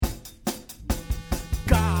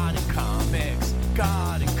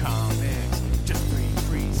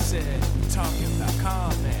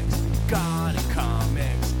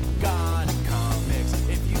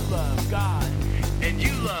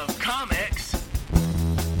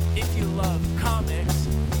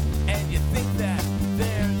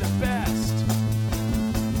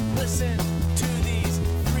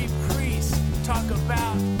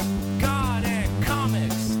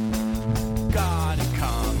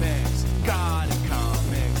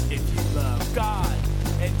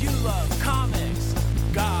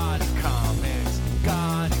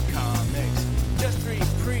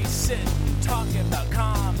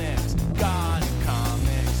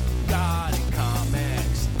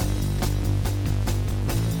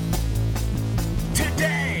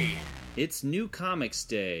It's New Comics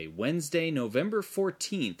Day, Wednesday, November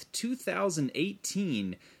 14th,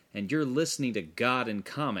 2018, and you're listening to God in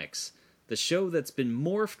Comics, the show that's been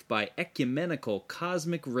morphed by ecumenical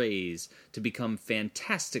cosmic rays to become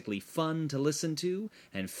fantastically fun to listen to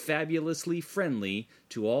and fabulously friendly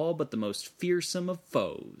to all but the most fearsome of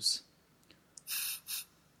foes.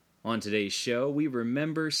 On today's show, we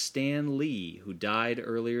remember Stan Lee, who died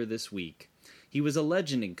earlier this week. He was a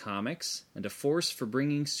legend in comics, and a force for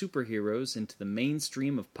bringing superheroes into the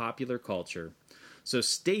mainstream of popular culture. So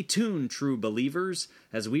stay tuned, true believers,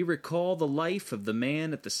 as we recall the life of the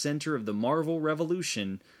man at the center of the Marvel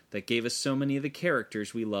Revolution that gave us so many of the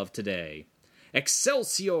characters we love today.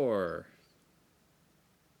 Excelsior!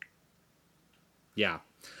 Yeah.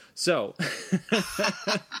 So,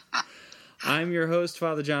 I'm your host,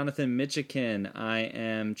 Father Jonathan Mitchican. I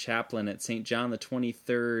am chaplain at St. John the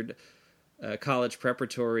 23rd College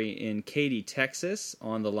Preparatory in Katy, Texas.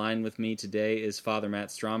 On the line with me today is Father Matt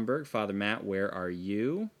Stromberg. Father Matt, where are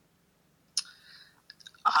you?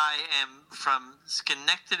 I am from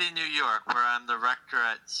Schenectady, New York, where I'm the rector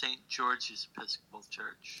at St. George's Episcopal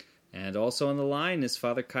Church. And also on the line is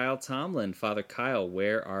Father Kyle Tomlin. Father Kyle,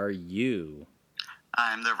 where are you?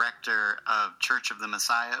 I'm the rector of Church of the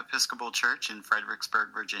Messiah Episcopal Church in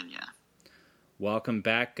Fredericksburg, Virginia. Welcome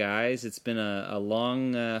back, guys. It's been a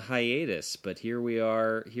long hiatus, but here we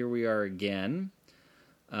are again,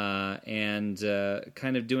 and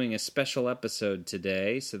kind of doing a special episode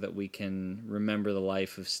today so that we can remember the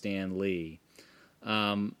life of Stan Lee.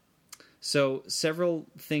 So several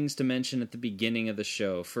things to mention at the beginning of the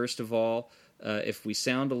show. First of all, if we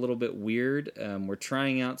sound a little bit weird, we're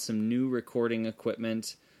trying out some new recording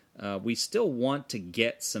equipment. We still want to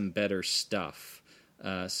get some better stuff.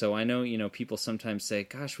 So I know, people sometimes say,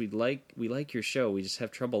 gosh, we like your show. We just have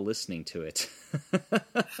trouble listening to it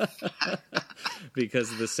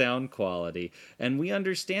because of the sound quality. And we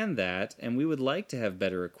understand that, and we would like to have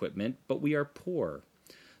better equipment, but we are poor.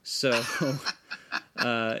 So,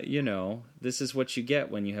 this is what you get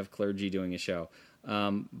when you have clergy doing a show.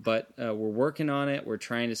 But we're working on it. We're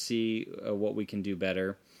trying to see what we can do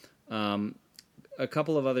better. A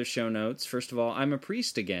couple of other show notes. First of all, I'm a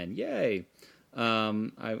priest again. Yay!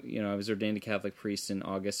 I was ordained a Catholic priest in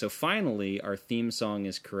August, so finally our theme song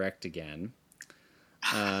is correct again.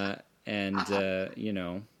 And you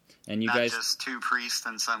Not guys, just two priests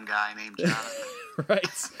and some guy named Jonathan. right?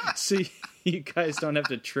 So you guys don't have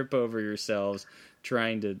to trip over yourselves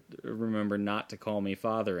trying to remember not to call me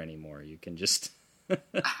Father anymore. You can just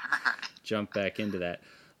jump back into that.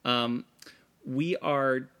 We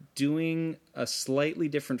are doing a slightly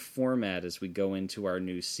different format as we go into our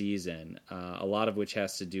new season, a lot of which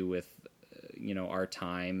has to do with, our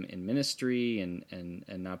time in ministry and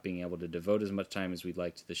not being able to devote as much time as we'd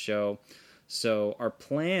like to the show. So our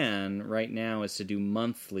plan right now is to do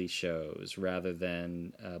monthly shows rather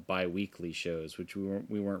than bi-weekly shows, which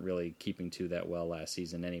we weren't really keeping to that well last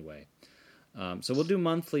season anyway. So we'll do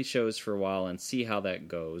monthly shows for a while and see how that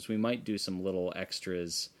goes. We might do some little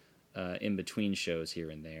extras in between shows here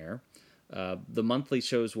and there. The monthly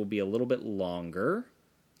shows will be a little bit longer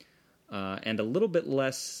and a little bit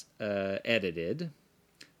less edited,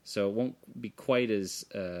 so it won't be quite as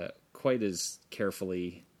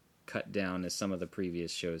carefully cut down as some of the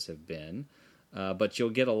previous shows have been. But you'll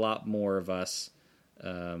get a lot more of us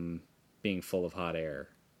being full of hot air,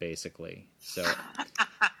 basically. So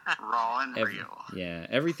raw and real. Yeah,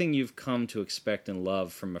 everything you've come to expect and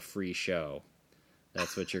love from a free show.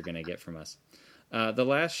 That's what you're going to get from us. The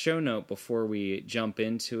last show note before we jump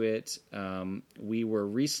into it, we were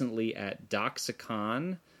recently at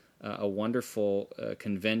DoxaCon, a wonderful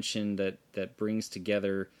convention that brings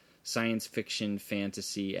together science fiction,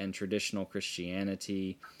 fantasy, and traditional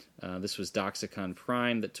Christianity. This was DoxaCon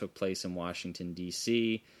Prime that took place in Washington,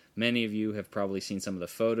 D.C. Many of you have probably seen some of the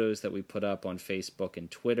photos that we put up on Facebook and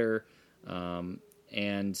Twitter.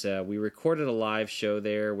 And we recorded a live show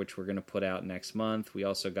there, which we're going to put out next month. We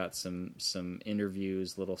also got some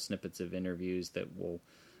interviews, little snippets of interviews that we'll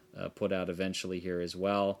put out eventually here as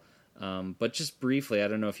well. But just briefly, I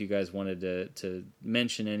don't know if you guys wanted to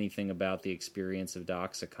mention anything about the experience of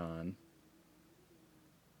DoxaCon.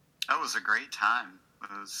 It was a great time.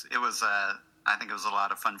 It was I think it was a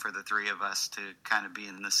lot of fun for the three of us to kind of be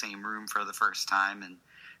in the same room for the first time and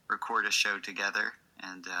record a show together.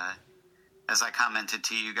 And as I commented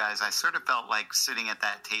to you guys, I sort of felt like sitting at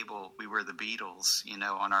that table, we were the Beatles,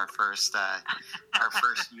 on our first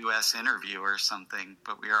U.S. interview or something.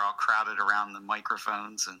 But we were all crowded around the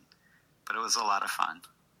microphones, but it was a lot of fun.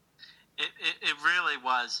 It really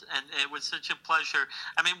was, and it was such a pleasure.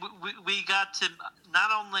 I mean, we got to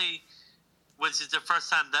not only was it the first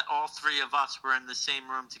time that all three of us were in the same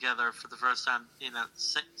room together for the first time,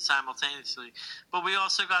 simultaneously. But we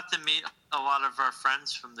also got to meet a lot of our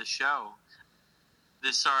friends from the show.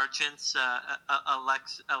 The sergeants,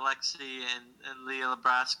 Alexi and Leah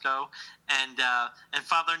Labrasco, and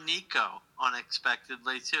Father Nico,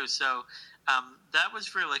 unexpectedly too. So that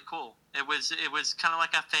was really cool. It was kind of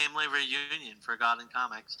like a family reunion for God and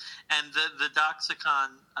Comics, and the Doxicon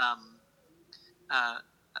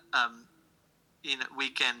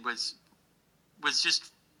weekend was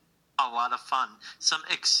just a lot of fun. Some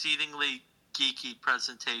exceedingly geeky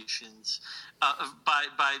presentations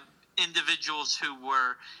by individuals who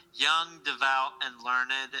were young, devout, and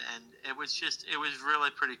learned, and it was really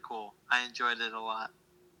pretty cool. I enjoyed it a lot.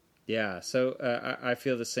 Yeah, so I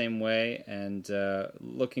feel the same way, and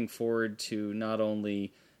looking forward to not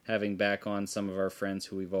only having back on some of our friends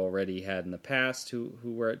who we've already had in the past who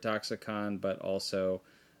were at Doxicon, but also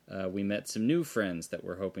we met some new friends that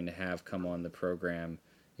we're hoping to have come on the program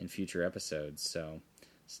in future episodes, so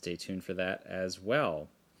stay tuned for that as well.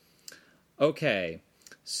 Okay,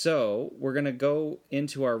 so we're going to go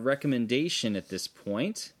into our recommendation at this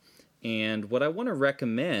point, and what I want to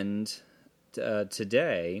recommend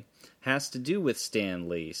today has to do with Stan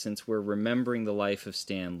Lee, since we're remembering the life of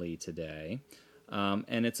Stan Lee today.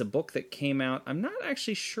 And it's a book that came out, I'm not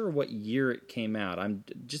actually sure what year it came out. I'm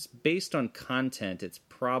just based on content, it's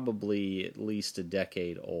probably at least a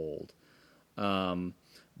decade old.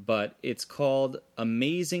 But it's called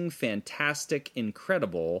Amazing, Fantastic,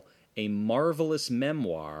 Incredible, A Marvelous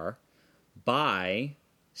Memoir by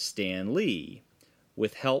Stan Lee,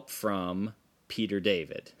 with help from Peter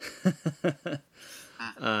David.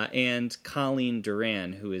 And Colleen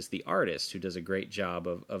Doran, who is the artist, who does a great job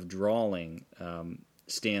of drawing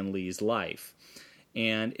Stan Lee's life,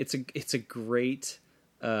 and it's a great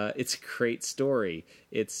story.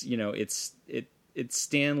 It's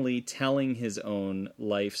Stan Lee telling his own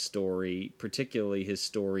life story, particularly his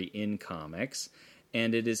story in comics,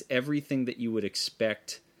 and it is everything that you would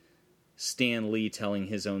expect Stan Lee telling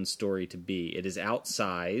his own story to be. It is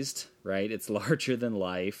outsized, right? It's larger than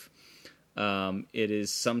life. It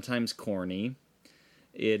is sometimes corny.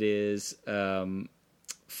 It is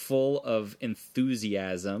full of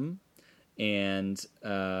enthusiasm and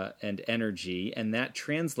energy, and that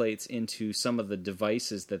translates into some of the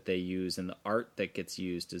devices that they use and the art that gets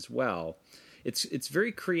used as well. It's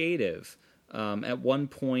very creative. At one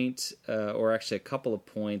point, or actually a couple of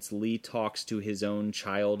points, Lee talks to his own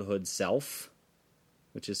childhood self,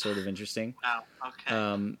 which is sort of interesting. Wow,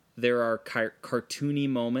 okay. There are cartoony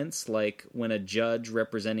moments, like when a judge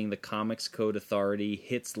representing the Comics Code Authority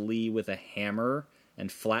hits Lee with a hammer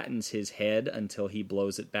and flattens his head until he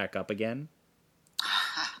blows it back up again.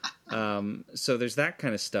 So there's that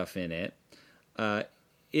kind of stuff in it.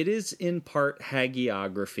 It is in part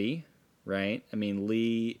hagiography, right? I mean,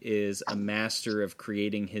 Lee is a master of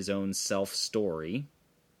creating his own self-story,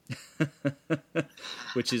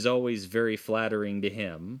 which is always very flattering to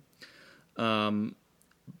him.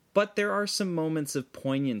 But there are some moments of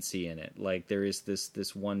poignancy in it. Like there is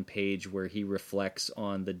this one page where he reflects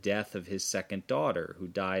on the death of his second daughter, who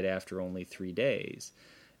died after only 3 days.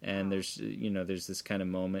 And there's this kind of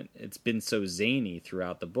moment. It's been so zany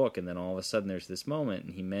throughout the book, and then all of a sudden there's this moment,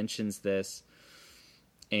 and he mentions this,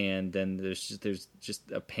 and then there's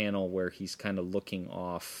just a panel where he's kind of looking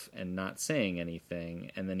off and not saying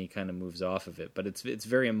anything, and then he kind of moves off of it. But it's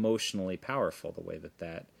very emotionally powerful the way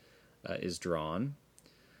that is drawn.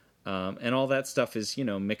 And all that stuff is,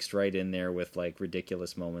 mixed right in there with like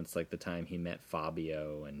ridiculous moments like the time he met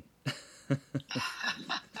Fabio and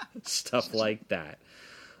stuff like that.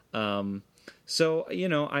 So,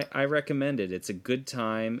 I recommend it. It's a good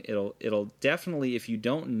time. It'll definitely, if you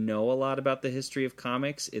don't know a lot about the history of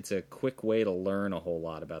comics, it's a quick way to learn a whole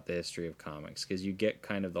lot about the history of comics, because you get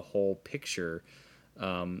kind of the whole picture,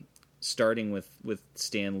 starting with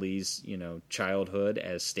Stan Lee's, childhood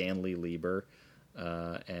as Stanley Lieber,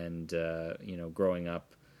 and growing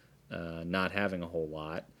up, not having a whole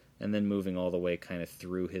lot, and then moving all the way kind of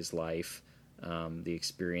through his life, the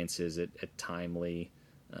experiences at Timely,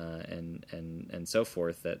 and so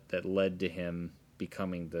forth that led to him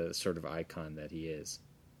becoming the sort of icon that he is.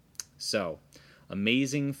 So,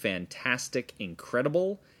 Amazing, Fantastic,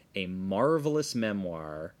 Incredible, A Marvelous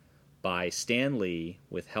Memoir by Stan Lee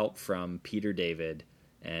with help from Peter David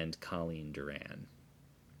and Colleen Doran.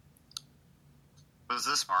 Was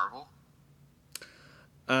this Marvel?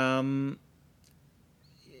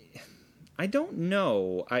 I don't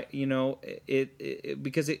know. It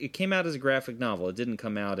because it came out as a graphic novel. It didn't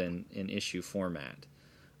come out in issue format.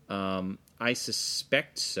 I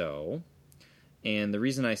suspect so, And the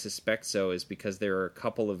reason I suspect so is because there are a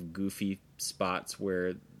couple of goofy spots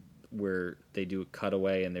where they do a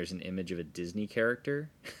cutaway and there's an image of a Disney character.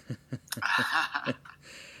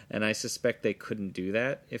 And I suspect they couldn't do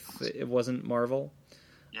that if it wasn't Marvel.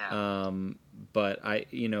 Yeah. But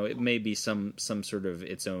it may be some sort of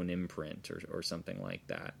its own imprint or something like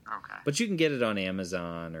that. Okay. But you can get it on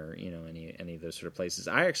Amazon or any of those sort of places.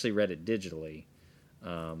 I actually read it digitally,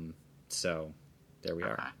 so there we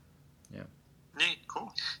are. Yeah. Neat.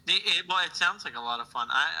 Cool. Well, it sounds like a lot of fun.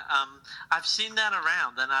 I've seen that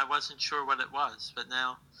around, and I wasn't sure what it was, but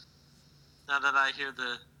now that I hear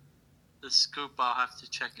the scoop, I'll have to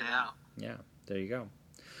check it out. Yeah, there you go.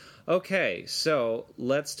 Okay, so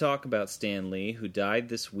let's talk about Stan Lee, who died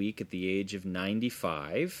this week at the age of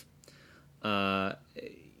 95.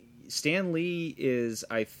 Stan Lee is,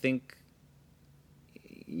 I think,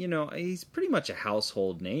 he's pretty much a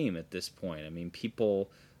household name at this point. I mean,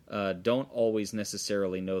 people don't always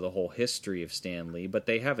necessarily know the whole history of Stan Lee, but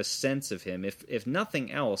they have a sense of him, if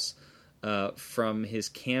nothing else, from his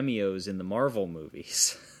cameos in the Marvel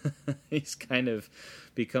movies. He's kind of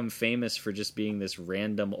become famous for just being this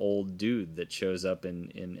random old dude that shows up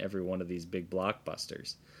in every one of these big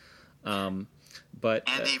blockbusters. And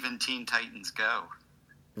even Teen Titans Go.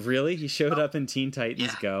 Really? He showed up in Teen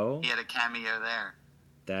Titans Go? He had a cameo there.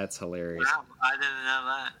 That's hilarious. Wow, I didn't know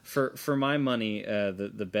that. For my money,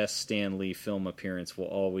 the best Stan Lee film appearance will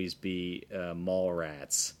always be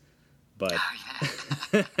Mallrats. But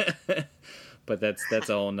but that's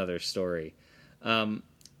a whole another story.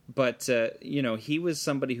 But he was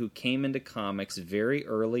somebody who came into comics very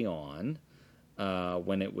early on,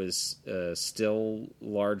 when it was still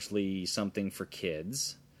largely something for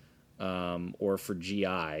kids, or for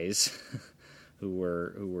GIs who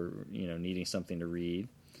were needing something to read,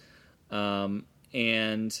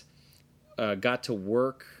 and got to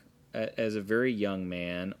work as a very young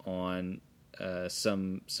man on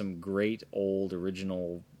some great old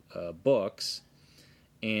original books.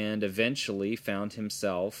 And eventually found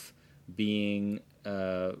himself being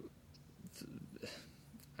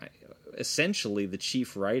essentially the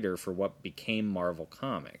chief writer for what became Marvel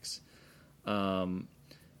Comics, and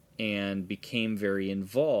became very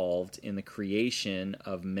involved in the creation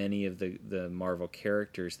of many of the Marvel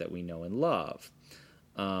characters that we know and love.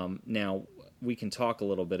 Now, we can talk a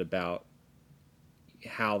little bit about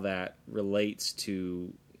how that relates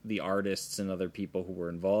to the artists and other people who were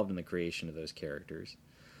involved in the creation of those characters.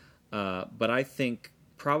 But I think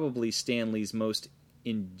probably Stan Lee's most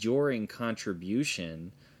enduring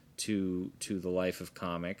contribution to the life of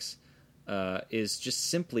comics is just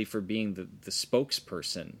simply for being the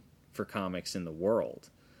spokesperson for comics in the world,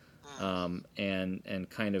 and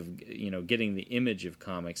kind of getting the image of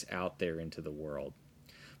comics out there into the world.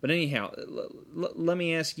 But anyhow, let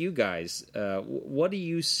me ask you guys, what do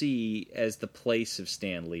you see as the place of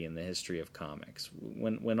Stan Lee in the history of comics?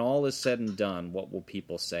 When all is said and done, what will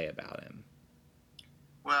people say about him?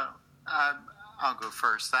 Well, I'll go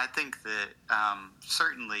first. I think that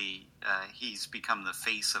certainly he's become the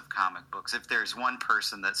face of comic books. If there's one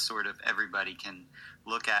person that sort of everybody can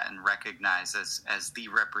look at and recognize as the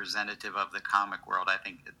representative of the comic world, I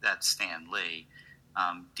think that's Stan Lee.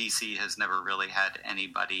 DC has never really had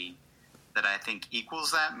anybody that I think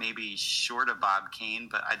equals that, maybe short of Bob Kane,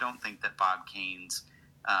 but I don't think that Bob Kane's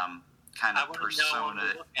kind of persona...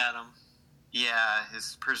 Look at him. Yeah,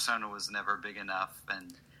 his persona was never big enough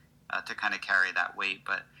and to kind of carry that weight.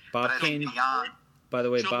 But Bob I Kane, think beyond... by the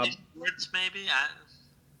way,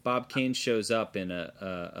 Bob Kane shows up in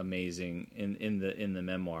a amazing in the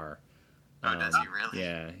memoir. Oh, does he really?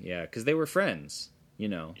 Yeah, because they were friends,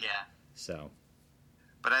 Yeah. So...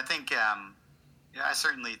 But I think, I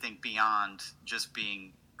certainly think beyond just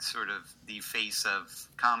being sort of the face of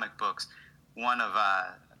comic books, one of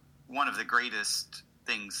the greatest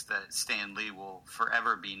things that Stan Lee will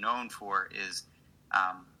forever be known for is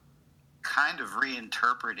kind of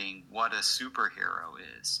reinterpreting what a superhero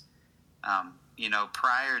is.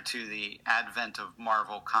 Prior to the advent of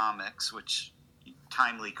Marvel Comics, which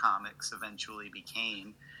Timely Comics eventually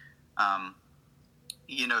became,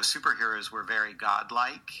 superheroes were very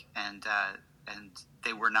godlike, and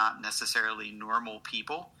they were not necessarily normal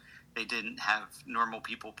people. They didn't have normal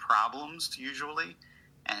people problems usually.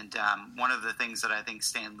 And one of the things that I think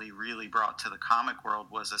Stan Lee really brought to the comic world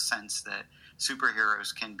was a sense that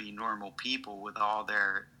superheroes can be normal people with all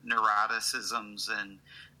their neuroticisms and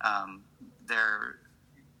their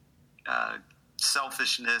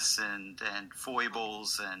selfishness and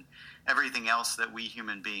foibles and everything else that we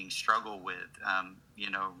human beings struggle with,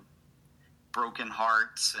 broken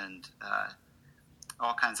hearts and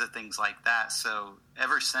all kinds of things like that. So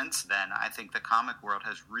ever since then, I think the comic world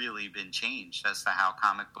has really been changed as to how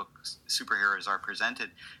comic book superheroes are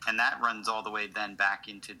presented. And that runs all the way then back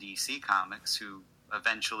into DC Comics, who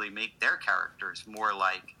eventually make their characters more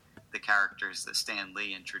like the characters that Stan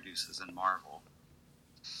Lee introduces in Marvel.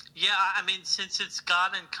 Yeah, I mean, since it's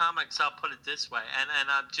God in comics, I'll put it this way, and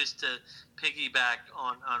just to piggyback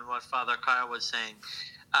on what Father Kyle was saying,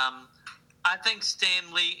 I think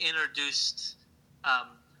Stan Lee introduced a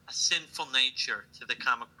sinful nature to the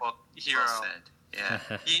comic book hero. Well said. Yeah.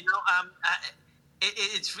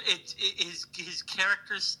 His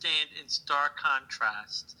characters stand in stark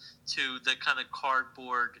contrast to the kind of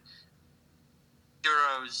cardboard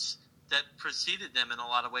heroes that preceded them in a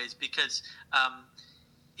lot of ways, because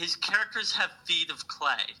his characters have feet of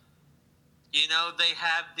clay. They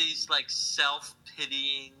have these like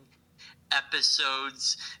self-pitying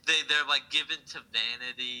episodes. They're like given to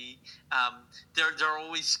vanity. They're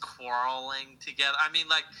always quarreling together. I mean,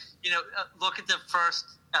 like, look at the first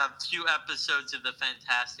few episodes of the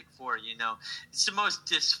Fantastic Four. It's the most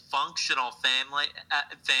dysfunctional family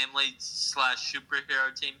 /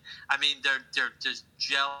 superhero team. I mean, there's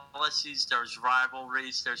jealousies, there's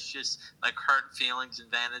rivalries, there's just like hurt feelings and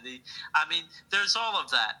vanity. I mean, there's all of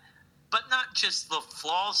that, but not just the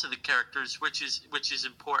flaws of the characters, which is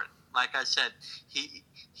important. Like I said, he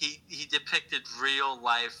depicted real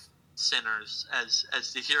life sinners as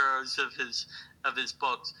the heroes of his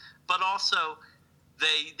books, but also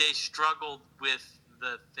they struggled with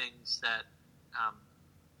the things that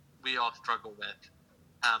we all struggle with.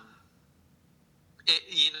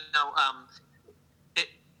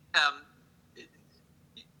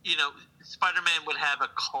 Spider-Man would have a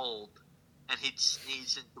cold and he'd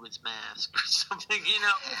sneeze into his mask or something,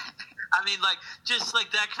 I mean, like, just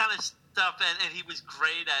like that kind of stuff, and he was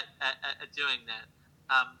great at doing that.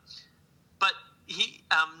 But he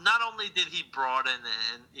not only did he broaden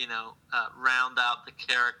and round out the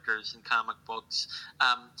characters in comic books,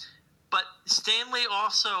 but Stan Lee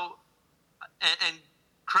also, and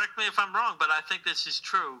correct me if I'm wrong, but I think this is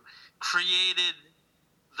true, created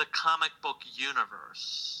the comic book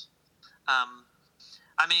universe.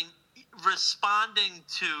 I mean, responding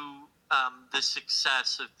to the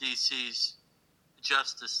success of DC's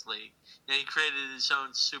Justice League, he created his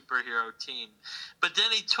own superhero team, but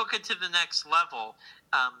then he took it to the next level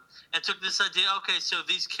and took this idea. Okay, so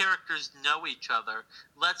these characters know each other.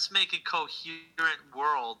 Let's make a coherent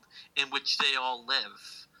world in which they all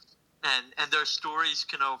live, and their stories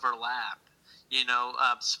can overlap.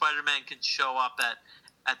 Spider-Man can show up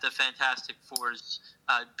at the Fantastic Four's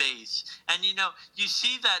base. And, you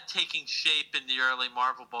see that taking shape in the early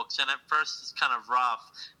Marvel books, and at first it's kind of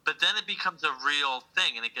rough, but then it becomes a real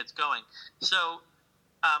thing, and it gets going. So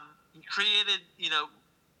he created,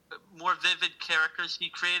 more vivid characters. He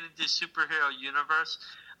created this superhero universe.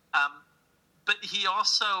 But he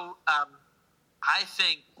also, I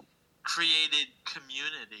think, created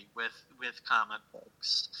community with comic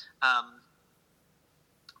books.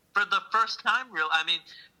 For the first time,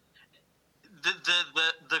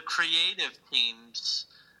 the creative teams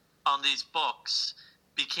on these books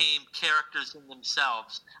became characters in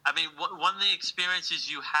themselves. I mean, one of the experiences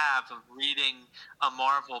you have of reading a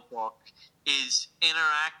Marvel book is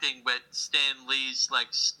interacting with Stan Lee's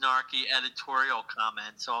like snarky editorial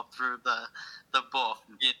comments all through the book,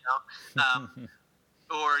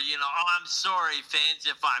 or oh, I'm sorry, fans,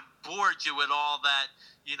 if I bored you with all that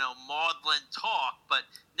maudlin talk, but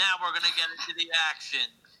now we're going to get into the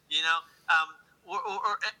action,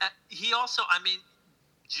 or he also,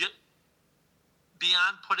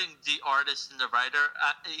 beyond putting the artist and the writer,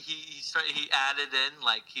 he added in,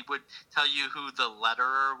 like, he would tell you who the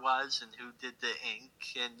letterer was and who did the ink,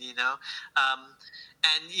 and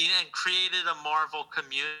and created a Marvel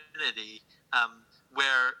community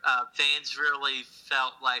where fans really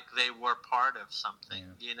felt like they were part of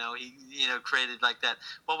something. Yeah. He created like that.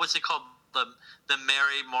 What was it called? The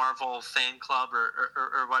Mary Marvel fan club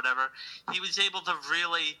or whatever. He was able to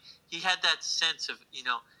really. He had that sense of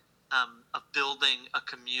of building a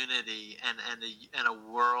community and a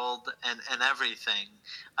world and everything.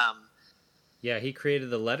 Yeah, he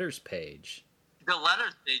created the letters page. The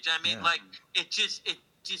letters page. Like it just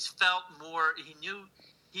felt more. He knew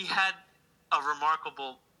he had a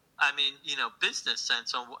remarkable, business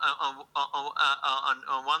sense on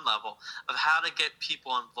one level of how to get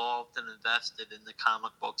people involved and invested in the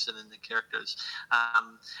comic books and in the characters.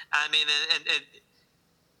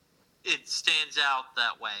 It stands out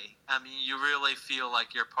that way. You really feel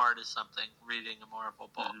like you're part of something reading a Marvel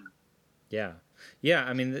book. Yeah.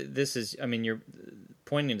 This is, you're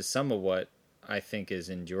pointing to some of what I think is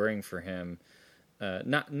enduring for him.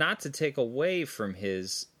 not to take away from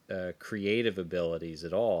his creative abilities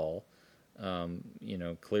at all.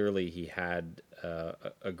 Clearly he had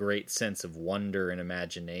a great sense of wonder and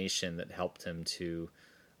imagination that helped him to,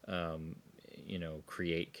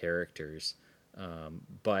 create characters.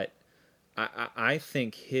 But I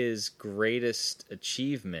think his greatest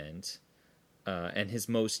achievement and his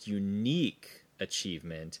most unique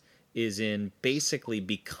achievement is in basically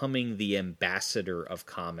becoming the ambassador of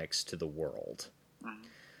comics to the world.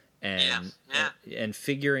 And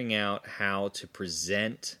figuring out how to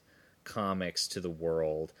present comics to the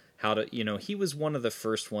world, he was one of the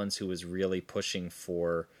first ones who was really pushing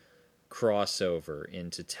for crossover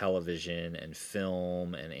into television and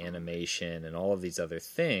film and animation and all of these other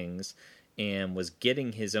things, and was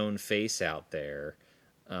getting his own face out there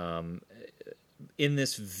in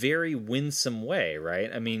this very winsome way,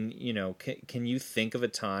 right? I mean, can you think of a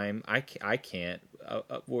time, I can't,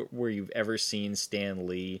 where you've ever seen Stan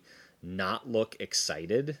Lee not look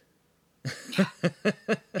excited?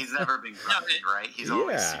 He's never been grumpy, right? He's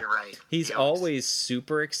always, you're right. He's always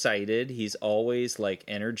super excited. He's always like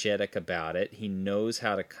energetic about it. He knows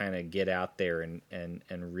how to kind of get out there and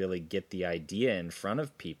really get the idea in front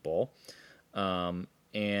of people.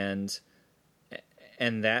 And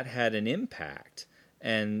that had an impact.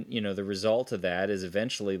 And, the result of that is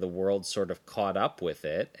eventually the world sort of caught up with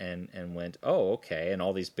it and went, oh, okay. And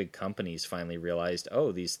all these big companies finally realized,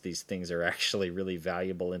 oh, these things are actually really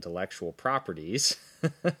valuable intellectual properties.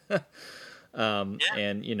 And,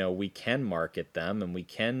 we can market them and we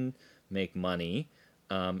can make money.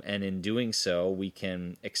 And in doing so, we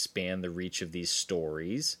can expand the reach of these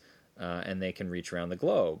stories and they can reach around the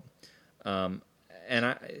globe. And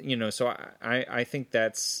I think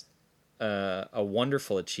that's a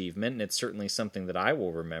wonderful achievement, and it's certainly something that I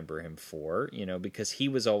will remember him for, because he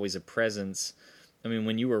was always a presence. I mean,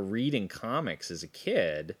 when you were reading comics as a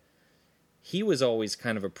kid, he was always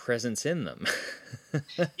kind of a presence in them.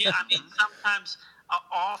 Yeah, I mean, sometimes,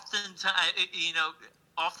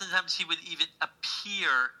 oftentimes he would even appear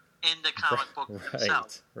in the comic book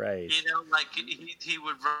himself. Right. Like he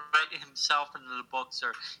would write himself into the books,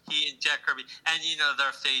 or he and Jack Kirby, and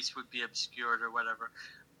their face would be obscured or whatever.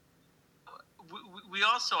 We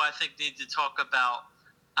also, I think, need to talk about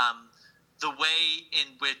the way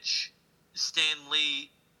in which Stan Lee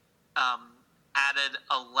added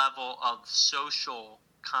a level of social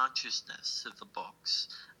consciousness to the books.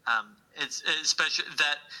 It's especially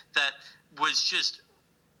that was just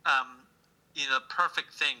the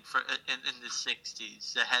perfect thing for in the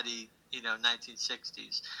 60s, the heady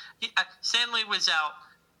 1960s. Stan Lee was out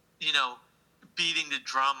beating the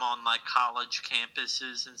drum on like college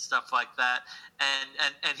campuses and stuff like that,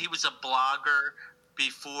 and he was a blogger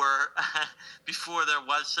before there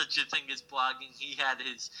was such a thing as blogging. He had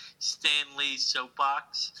his Stan Lee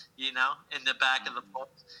soapbox, in the back of the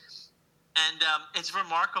book, and it's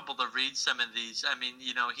remarkable to read some of these. I mean,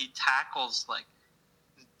 he tackles like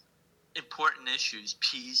important issues,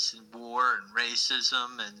 peace and war and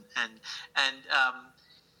racism, and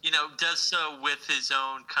does so with his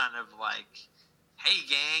own kind of like, hey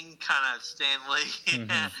gang, kind of Stan Lee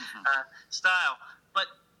style. But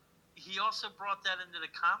he also brought that into the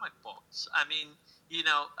comic books. I mean,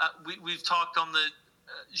 we've talked on the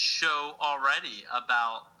show already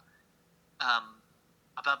about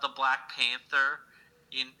the Black Panther,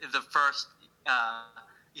 in the first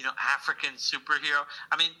African superhero.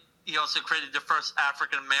 I mean, he also created the first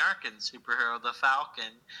African-American superhero, the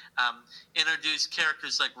Falcon, introduced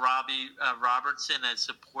characters like Robbie Robertson as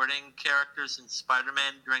supporting characters in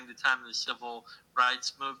Spider-Man during the time of the Civil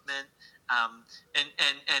Rights Movement,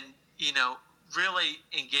 and really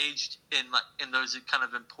engaged in those kind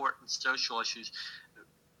of important social issues,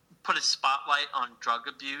 put a spotlight on drug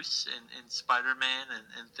abuse in Spider-Man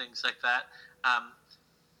and things like that.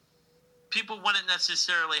 People wouldn't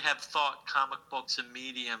necessarily have thought comic books a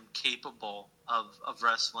medium capable of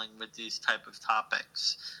wrestling with these type of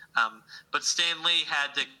topics. But Stan Lee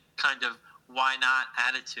had the kind of why not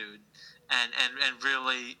attitude and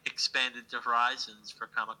really expanded the horizons for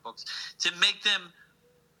comic books to make them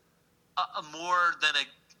a more than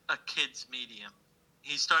a kid's medium.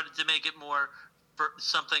 He started to make it more for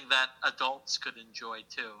something that adults could enjoy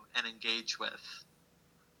too and engage with.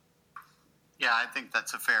 Yeah, I think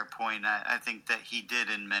that's a fair point. I think that he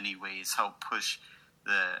did, in many ways, help push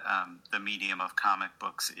the medium of comic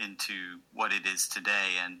books into what it is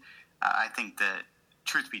today. And I think that,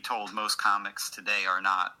 truth be told, most comics today are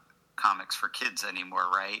not comics for kids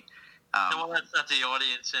anymore, right? Well, that's not the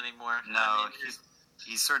audience anymore. No,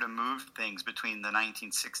 he sort of moved things between the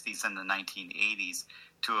 1960s and the 1980s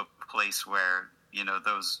to a place where,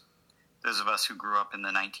 those those of us who grew up in the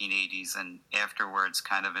 1980s and afterwards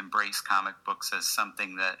kind of embraced comic books as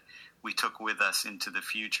something that we took with us into the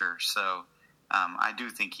future. So I do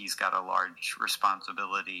think he's got a large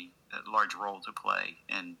responsibility, a large role to play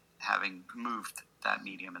in having moved that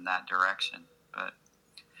medium in that direction. But,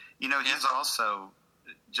 he's also,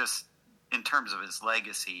 just in terms of his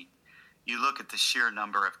legacy, you look at the sheer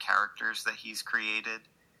number of characters that he's created.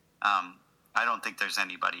 I don't think there's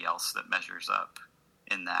anybody else that measures up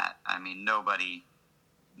in that. I mean, nobody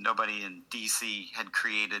in DC had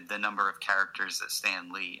created the number of characters that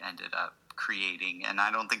Stan Lee ended up creating, and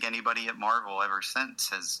I don't think anybody at Marvel ever since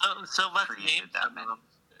has created that many.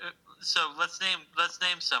 So let's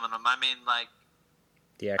name some of them. I mean, like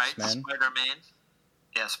the X-Men, right? Spider-Man.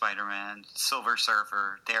 Yeah, Spider-Man, Silver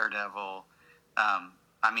Surfer, Daredevil.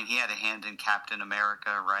 I mean, he had a hand in Captain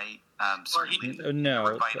America, right?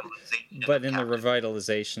 No, but in the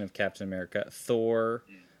revitalization of Captain America, Thor,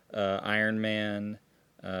 Iron Man.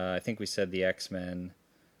 I think we said the X-Men.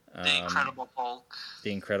 The Incredible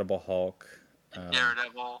Hulk.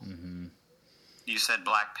 Daredevil. Mm-hmm. You said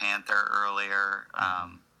Black Panther earlier.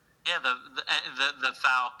 Yeah, the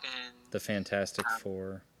Falcon. The Fantastic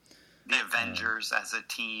Four. The Avengers as a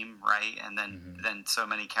team, right? And then so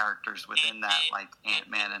many characters within that, like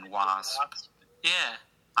Ant-Man and Wasp. Yeah.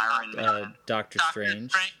 Iron Man. Doctor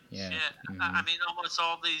Strange. Yeah. Mm-hmm. I mean, almost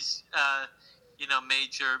all these,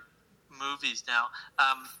 major movies now.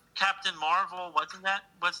 Captain Marvel, wasn't that?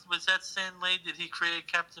 Was that Stan Lee? Did he create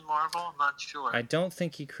Captain Marvel? I'm not sure. I don't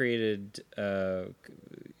think he created.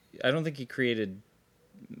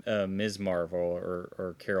 Ms. Marvel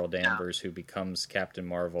or Carol Danvers, who becomes Captain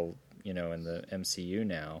Marvel, in the MCU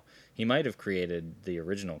now. He might have created the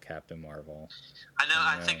original Captain Marvel.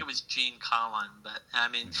 I think it was Gene Colan, but I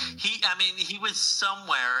mean, he was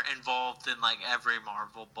somewhere involved in like every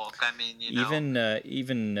Marvel book. I mean,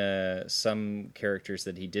 even some characters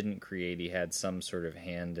that he didn't create, he had some sort of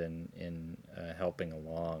hand in helping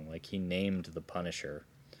along. Like he named the Punisher.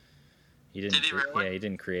 Did he really? Yeah, he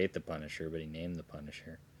didn't create the Punisher, but he named the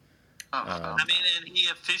Punisher. And he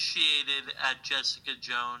officiated at Jessica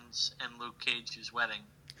Jones and Luke Cage's wedding.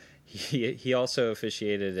 He also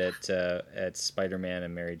officiated at Spider-Man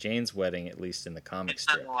and Mary Jane's wedding, at least in the comic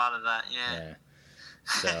strip. A lot of that, yeah.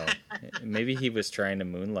 So maybe he was trying to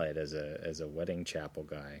moonlight as a wedding chapel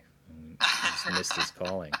guy. He just missed his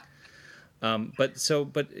calling.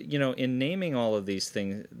 But in naming all of these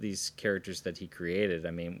things, these characters that he created,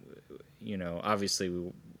 I mean,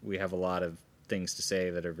 obviously we have a lot of things to say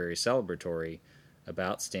that are very celebratory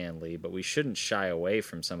about Stan Lee, but we shouldn't shy away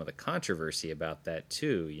from some of the controversy about that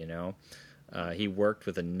too. He worked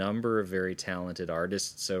with a number of very talented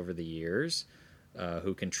artists over the years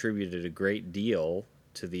who contributed a great deal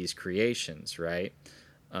to these creations, right?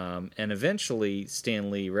 And eventually Stan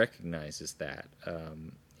Lee recognizes that.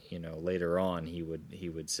 Later on he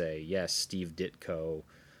would say, yes, Steve Ditko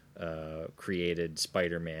created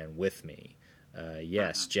Spider-Man with me.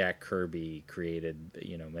 Yes, Jack Kirby created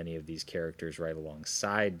many of these characters right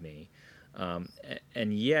alongside me.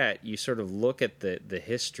 And yet you sort of look at the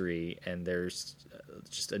history, and there's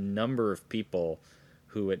just a number of people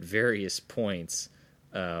who at various points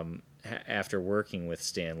after working with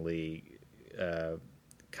Stan Lee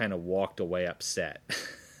kind of walked away upset.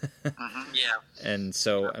 Yeah. And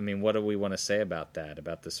so, I mean, what do we want to say about that,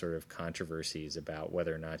 about the sort of controversies about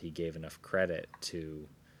whether or not he gave enough credit to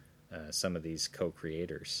some of these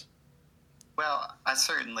co-creators? Well, I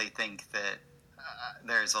certainly think that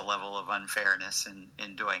there's a level of unfairness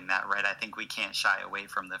in doing that, right? I think we can't shy away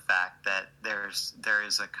from the fact that there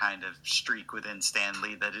is a kind of streak within Stan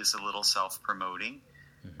Lee that is a little self-promoting,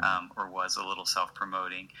 or was a little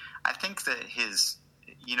self-promoting. I think that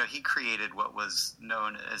he created what was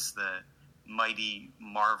known as the mighty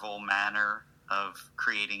Marvel manner of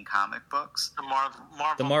creating comic books. The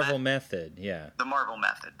Marvel method, yeah. The Marvel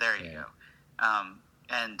method, there you go.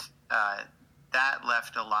 That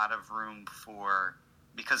left a lot of room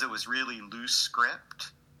because it was really loose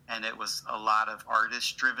script and it was a lot of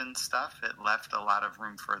artist-driven stuff, it left a lot of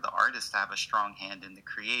room for the artist to have a strong hand in the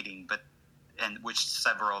creating, which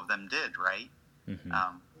several of them did, right? Mm-hmm.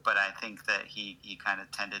 But I think that he kind of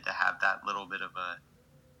tended to have that little bit of a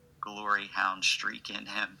glory hound streak in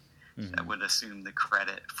him that would assume the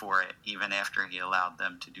credit for it even after he allowed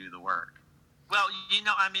them to do the work. Well,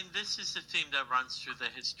 this is a theme that runs through the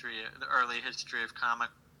early history of comic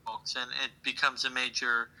books, and it becomes a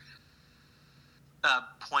major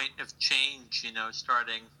point of change,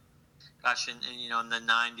 starting, in the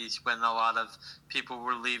 90s when a lot of people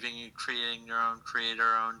were leaving and creating their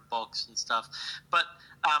own books and stuff. But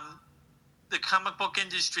the comic book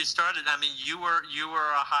industry started. I mean, you were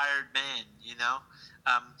a hired man.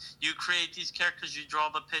 You create these characters, you draw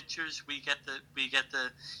the pictures. We get the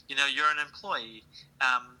you're an employee.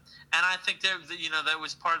 And I think that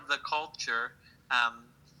was part of the culture.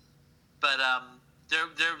 But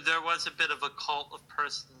there was a bit of a cult of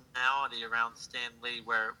personality around Stan Lee,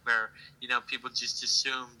 where people just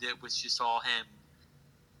assumed it was just all him.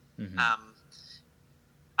 Mm-hmm.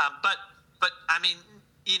 But I mean,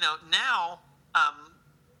 now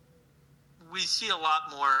we see a lot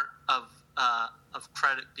more of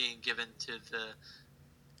credit being given to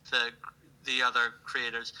the other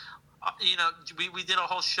creators. We did a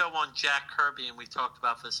whole show on Jack Kirby, and we talked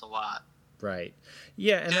about this a lot. Right.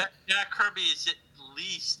 Yeah. And Jack Kirby is at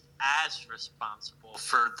least as responsible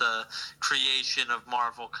for the creation of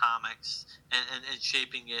Marvel Comics and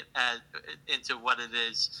shaping it into what it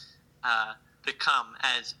is become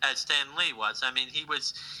as Stan Lee was. I mean, he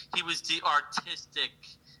was the artistic,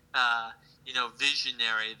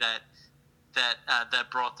 visionary that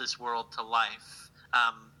brought this world to life.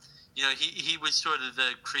 He was sort of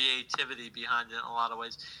the creativity behind it in a lot of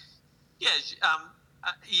ways. Yeah,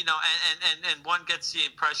 and one gets the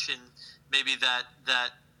impression maybe that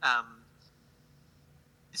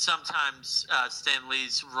sometimes Stan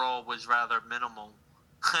Lee's role was rather minimal,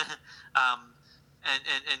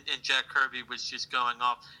 and Jack Kirby was just going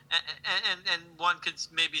off, and one could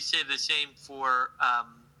maybe say the same for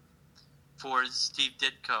Steve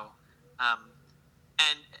Ditko,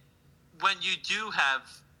 and when you do have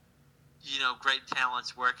great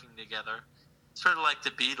talents working together, sort of like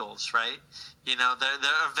the Beatles, right? They're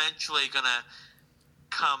eventually going to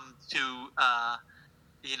come to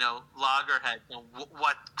loggerheads on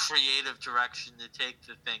what creative direction to take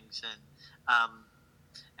the things in.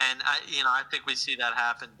 And I think we see that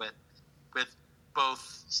happen with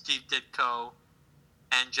both Steve Ditko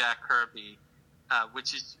and Jack Kirby,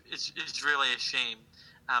 which is really a shame.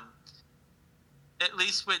 At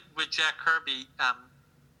least with Jack Kirby,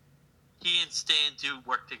 he and Stan do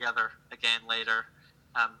work together again later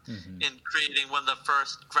in creating one of the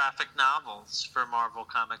first graphic novels for Marvel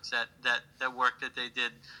Comics. That work that they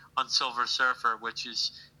did on Silver Surfer, which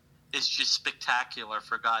is just spectacular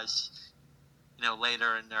for guys,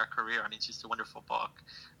 later in their career. I mean, it's just a wonderful book.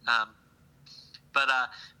 But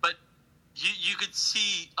you could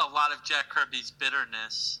see a lot of Jack Kirby's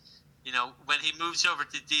bitterness. When he moves over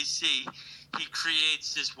to DC, he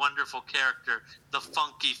creates this wonderful character, the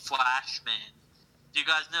Funky Flashman. Do you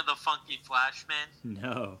guys know the Funky Flashman?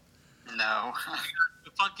 No. No.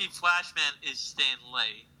 The Funky Flashman is Stan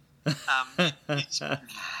Lee.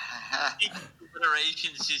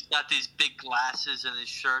 He's got these big glasses and his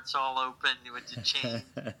shirt's all open with the chain.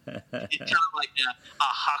 He's kind of like a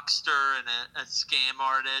huckster and a scam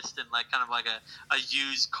artist and kind of a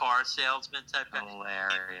used car salesman type guy.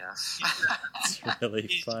 Hilarious. It's really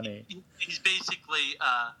funny. He's basically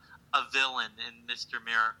a villain in Mr.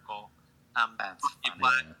 Miracle. That's funny.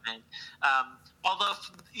 Flashman. Although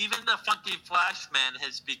even the Funky Flashman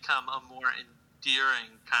has become a more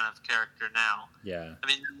endearing kind of character now. Yeah. I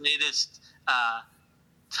mean, the latest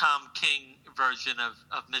Tom King version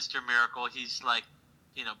of Mr. Miracle, he's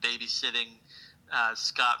babysitting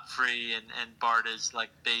Scott Free and Bart is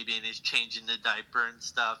baby and he's changing the diaper and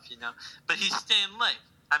stuff, But he's Stan Lee.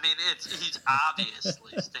 I mean, he's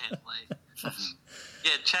obviously Stan Lee.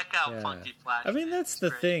 Yeah, check out Funky Flash. I mean, that's the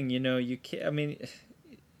thing, you can't. I mean,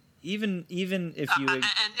 even if you and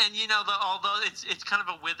although it's kind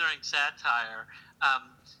of a withering satire,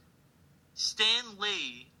 Stan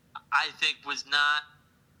Lee, I think, was not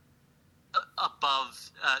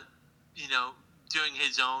above doing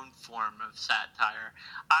his own form of satire.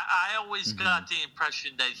 I always got the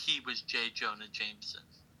impression that he was J. Jonah Jameson.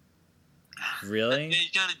 Really? J.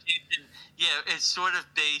 Jonah Jameson, is sort of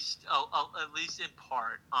based, at least in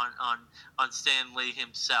part, on Stan Lee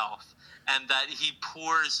himself, and that he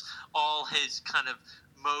pours all his kind of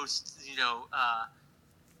most,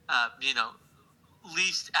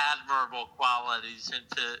 least admirable qualities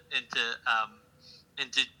into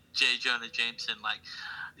J. Jonah Jameson, like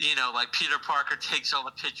Peter Parker takes all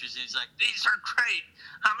the pictures and he's like, these are great,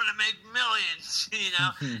 I'm gonna make millions,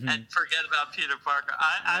 and forget about Peter Parker.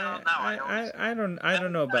 I don't know. I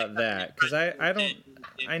don't know about that, because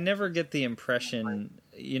I never get the impression.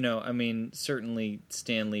 I mean, certainly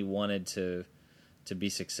Stan Lee wanted to be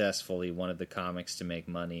successful. He wanted the comics to make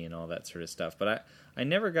money and all that sort of stuff. But I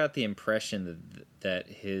never got the impression that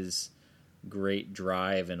his great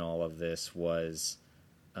drive in all of this was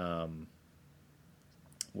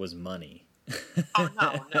money. Oh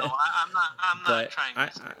no! I'm not trying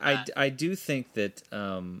to say that. I do think that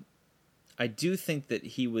I do think that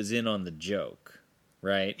he was in on the joke,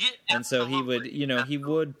 right? Yeah, and so he would,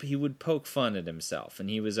 absolutely. he would poke fun at himself, and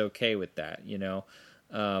he was okay with that,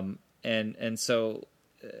 and so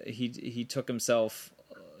he took himself.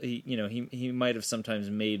 He might have sometimes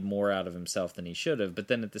made more out of himself than he should have, but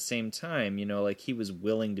then at the same time, like he was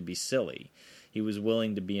willing to be silly, he was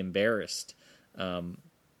willing to be embarrassed,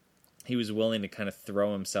 he was willing to kind of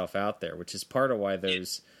throw himself out there, which is part of why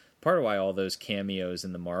all those cameos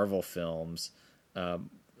in the Marvel films,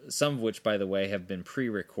 some of which, by the way, have been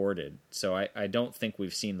pre-recorded. So I don't think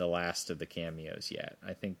we've seen the last of the cameos yet.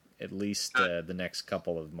 I think at least the next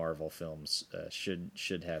couple of Marvel films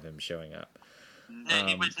should have him showing up. No,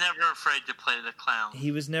 he was never afraid to play the clown.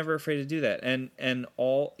 He was never afraid to do that, and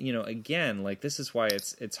all again, like this is why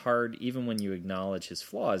it's hard, even when you acknowledge his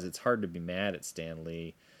flaws, it's hard to be mad at Stan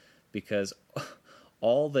Lee, because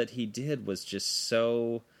all that he did was just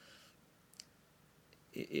so.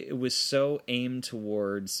 It was so aimed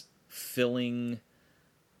towards filling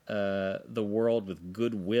the world with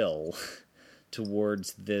goodwill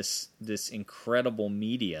towards this incredible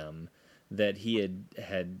medium that he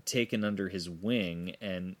had taken under his wing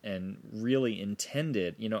and really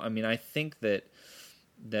intended. I think that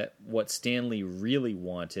what Stan Lee really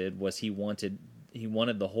wanted was he wanted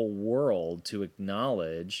the whole world to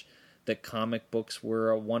acknowledge that comic books were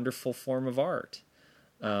a wonderful form of art.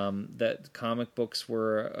 That comic books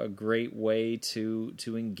were a great way to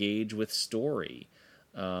engage with story,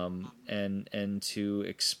 and to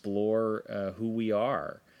explore who we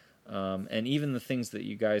are, and even the things that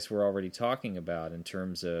you guys were already talking about in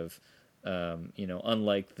terms of,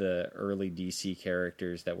 unlike the early DC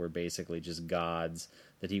characters that were basically just gods,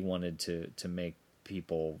 that he wanted to make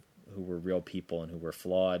people who were real people and who were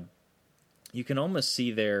flawed. You can almost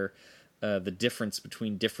see there the difference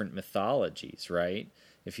between different mythologies, right?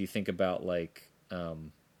 If you think about like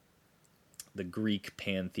the Greek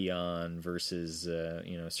pantheon versus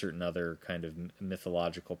certain other kind of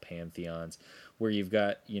mythological pantheons, where you've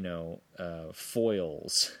got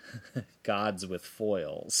foils, gods with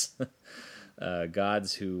foils,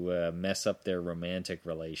 gods who mess up their romantic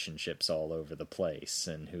relationships all over the place,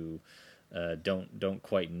 and who don't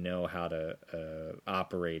quite know how to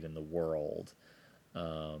operate in the world.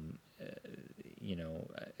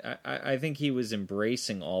 I think he was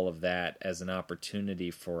embracing all of that as an opportunity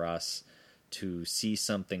for us to see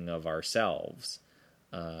something of ourselves,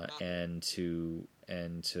 and to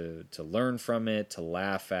learn from it, to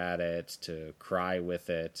laugh at it, to cry with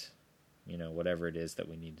it, whatever it is that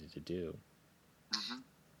we needed to do. Mm-hmm.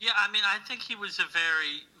 Yeah, I think he was a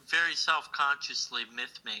very, very self-consciously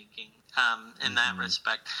myth-making in that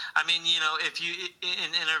respect. If you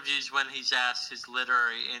in interviews when he's asked his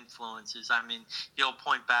literary influences, he'll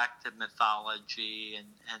point back to mythology and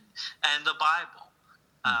the Bible,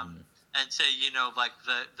 and say like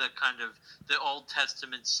the kind of the Old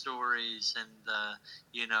Testament stories and the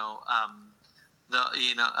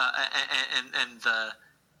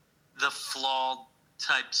flawed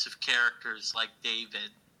types of characters like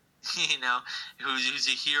David. Who's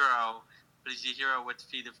a hero, but he's a hero with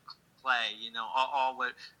feet of clay. All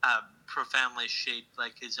what profoundly shaped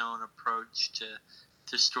like his own approach to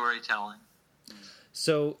storytelling.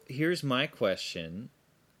 So here's my question: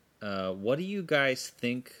 what do you guys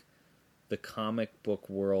think the comic book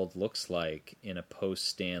world looks like in a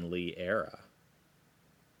post-Stan Lee era?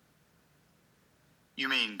 You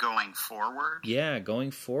mean going forward? Yeah,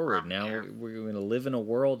 going forward. Now we're going to live in a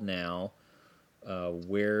world now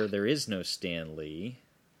where there is no Stan Lee.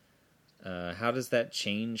 How does that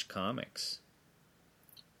change comics?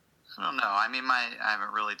 I don't know. I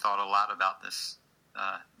haven't really thought a lot about this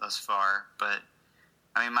thus far, but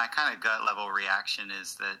my kind of gut level reaction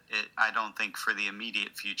is that I don't think for the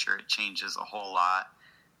immediate future it changes a whole lot.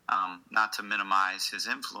 Not to minimize his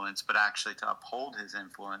influence, but actually to uphold his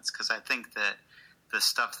influence, because I think that the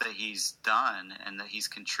stuff that he's done and that he's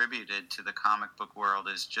contributed to the comic book world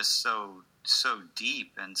is just so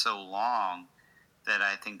deep and so long that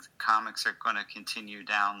I think comics are going to continue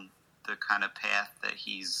down the kind of path that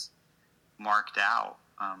he's marked out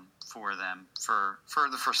for them for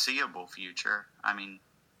the foreseeable future.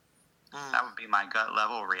 That would be my gut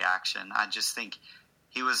level reaction. I just think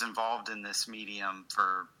he was involved in this medium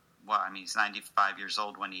for he's 95 years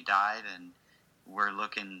old when he died, and we're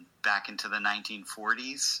looking back into the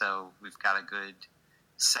 1940s, so we've got a good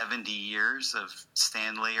 70 years of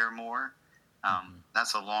Stan Lee or more.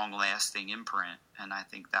 That's a long-lasting imprint, and I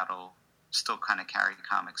think that'll still kind of carry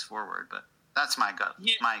comics forward. But that's my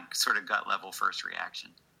sort of gut level first reaction.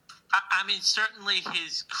 Certainly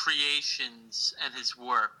his creations and his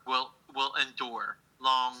work will endure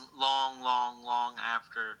long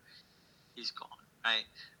after he's gone, right?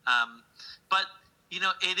 But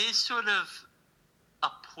it is sort of a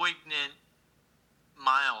poignant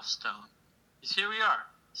milestone. Because here we are.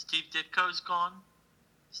 Steve Ditko's gone.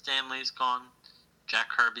 Stan Lee's gone. Jack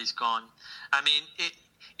Kirby's gone. I mean,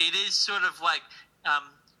 it is sort of like,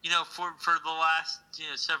 for the last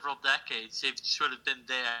several decades, they've sort of been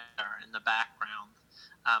there in the background.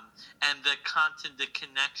 And the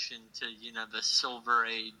connection to the silver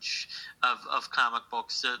age of comic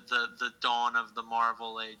books, the dawn of the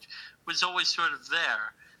Marvel age, was always sort of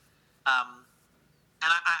there. And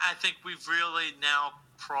I think we've really now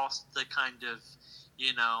crossed the kind of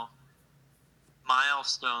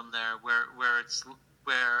milestone there where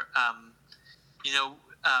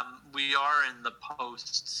we are in the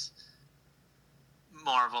post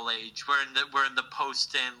Marvel age. We're in the post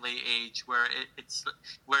Stan Lee age where it's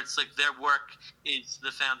like their work is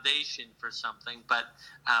the foundation for something, but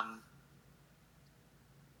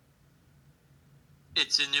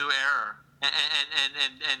it's a new era,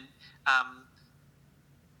 and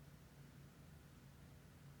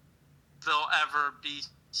there'll ever be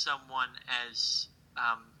someone as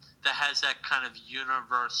that has that kind of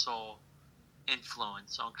universal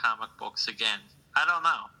influence on comic books again. I don't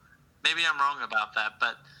know. Maybe I'm wrong about that,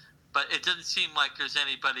 but it doesn't seem like there's going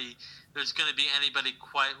to be anybody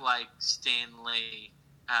quite like Stan Lee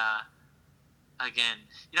again.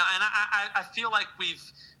 And I feel like we've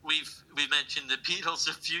mentioned the Beatles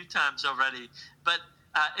a few times already, but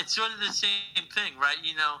it's sort of the same thing, right?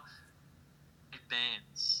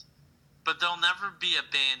 Bands. But there'll never be a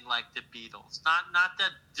band like the Beatles. Not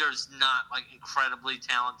that there's not like incredibly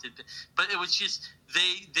talented, but it was just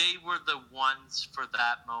they were the ones for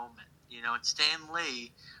that moment, And Stan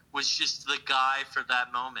Lee was just the guy for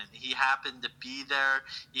that moment. He happened to be there.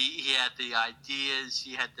 He had the ideas.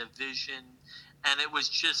 He had the vision, and it was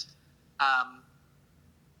just I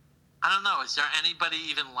don't know. Is there anybody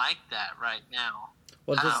even like that right now?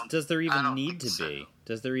 Well, does there even need to be?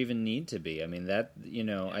 Does there even need to be? I mean, that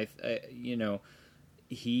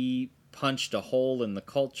he punched a hole in the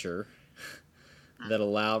culture that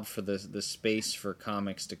allowed for the space for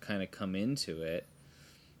comics to kind of come into it.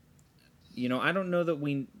 I don't know that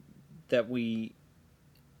we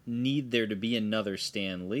need there to be another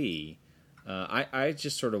Stan Lee. I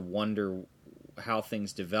just sort of wonder how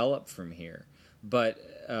things develop from here. But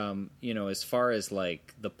as far as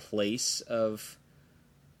like the place of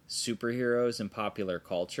superheroes in popular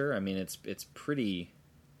culture, I mean, it's pretty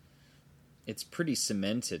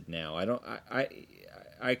cemented now.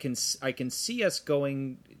 I can see us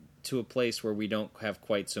going to a place where we don't have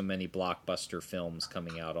quite so many blockbuster films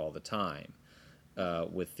coming out all the time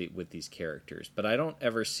with these characters, but I don't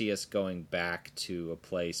ever see us going back to a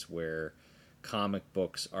place where comic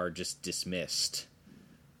books are just dismissed,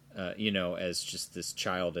 as just this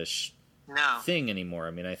childish thing anymore.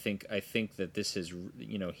 I mean, I think that this has,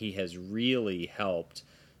 he has really helped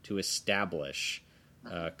to establish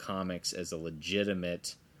comics as a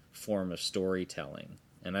legitimate form of storytelling,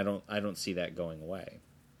 and I don't see that going away.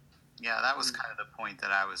 Yeah, that was kind of the point that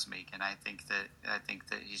I was making. I think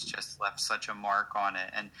that he's just left such a mark on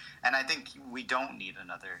it, and I think we don't need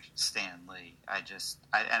another Stan Lee. I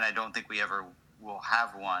don't think we ever will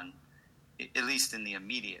have one, at least in the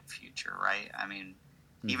immediate future, right? I mean,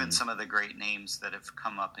 even some of the great names that have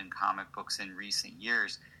come up in comic books in recent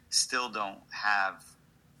years still don't have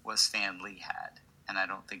what Stan Lee had, and I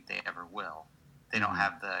don't think they ever will. They don't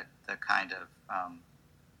have the kind of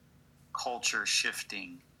culture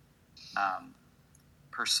shifting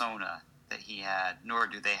persona that he had, nor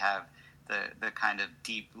do they have the kind of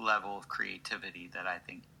deep level of creativity that I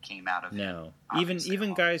think came out of him. No,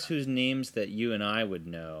 even guys whose names that you and I would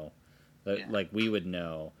know, like we would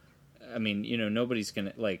know. I mean, nobody's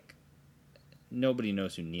gonna nobody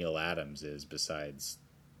knows who Neil Adams is besides,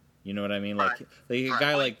 you know what I mean? Like a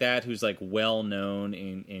guy like that who's like well known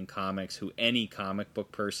in comics, who any comic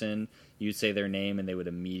book person, you'd say their name and they would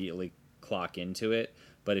immediately clock into it.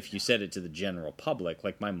 But if you said it to the general public,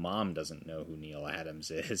 like my mom doesn't know who Neil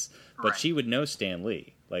Adams is, but she would know Stan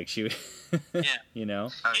Lee. Like she would, Oh, yeah.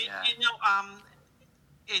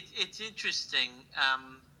 It's interesting.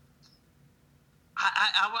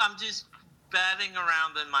 I'm just batting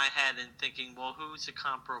around in my head and thinking, well, who's a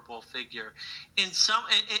comparable figure?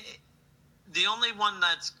 The only one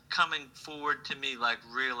that's coming forward to me like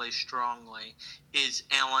really strongly is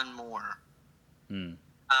Alan Moore.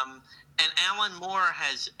 And Alan Moore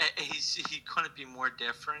he couldn't be more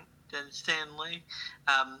different than Stan Lee,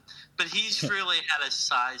 but he's really had a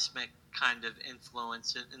seismic kind of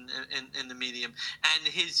influence in the medium, and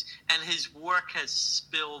his work has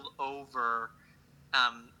spilled over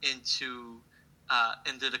into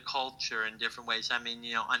into the culture in different ways. I mean,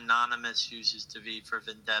 Anonymous uses the V for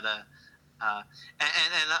Vendetta, and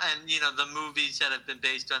the movies that have been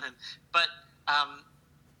based on him. But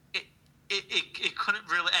it couldn't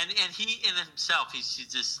really, and he in himself, he's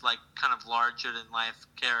this like kind of larger than life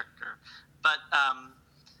character. But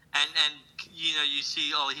and you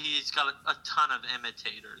see, he's got a ton of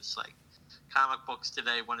imitators. Like comic books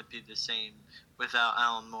today wouldn't be the same without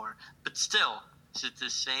Alan Moore. But still, is it the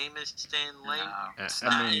same as Stan Lee?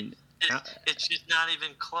 No, it's just not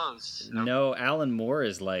even close. No, Alan Moore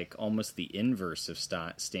is like almost the inverse of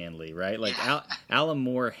Stan Lee, right? Like Alan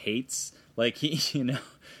Moore hates, like hates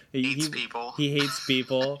people. He hates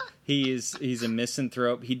people. He's a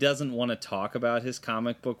misanthrope. He doesn't want to talk about his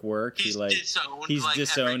comic book work. He's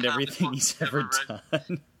disowned everything he's ever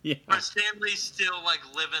done. Yeah. Where Stan Lee's still like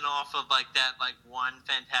living off of like that like one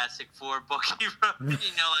Fantastic Four book he wrote.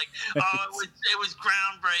 It was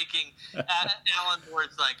groundbreaking. Alan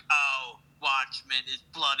Moore's like, Watchmen is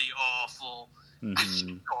bloody awful.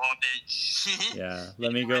 Mm-hmm. Garbage. Yeah,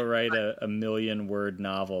 let me go write a 1,000,000-word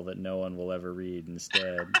novel that no one will ever read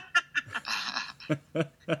instead. No,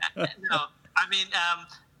 I mean,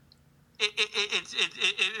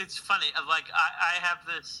 it's funny. Like I have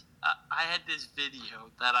this. I had this video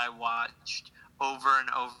that I watched over and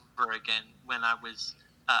over again when I was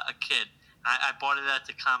a kid. I bought it at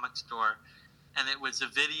the comic store, and it was a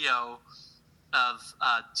video of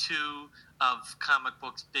two of comic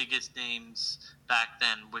books' biggest names back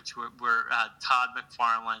then, which were Todd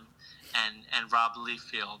McFarlane and Rob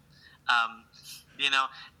Liefeld.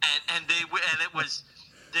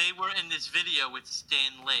 They were in this video with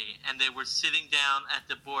Stan Lee, and they were sitting down at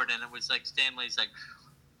the board, and it was like Stan Lee's like,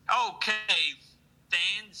 "Okay,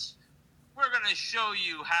 fans, we're gonna show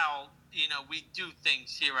you how we do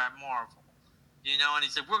things here at Marvel." And he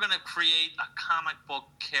said, we're going to create a comic book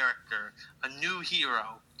character, a new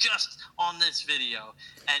hero, just on this video.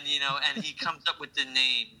 And, and he comes up with the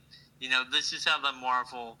name. This is how the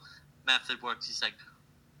Marvel method works. He's like,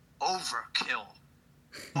 Overkill.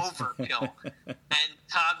 And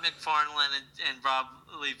Todd McFarlane and Rob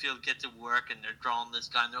Liefeld get to work, and they're drawing this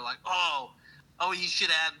guy, and they're like, oh, he should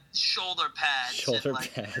add shoulder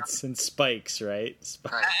pads. And spikes, right?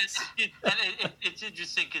 Spikes. And it's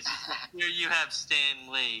interesting because here you have Stan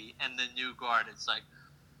Lee and the new guard. It's like,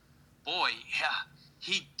 boy, yeah,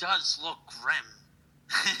 he does look grim.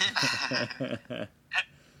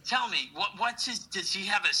 Tell me, what's his? Does he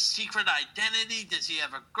have a secret identity? Does he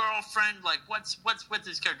have a girlfriend? Like, what's with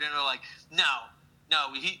this character? And they're like, no,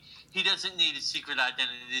 he doesn't need a secret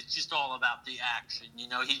identity. It's just all about the action.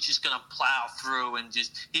 He's just gonna plow through and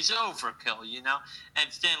he's overkill.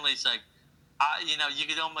 And Stanley's like, you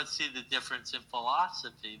could almost see the difference in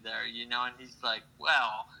philosophy there. And he's like,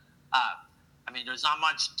 well, I mean, there's not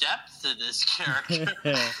much depth to this character.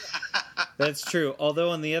 That's true.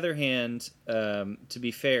 Although, on the other hand, to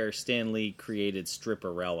be fair, Stan Lee created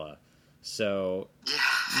Stripperella, so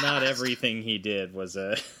not everything he did was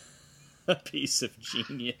a piece of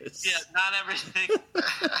genius. Yeah, not everything.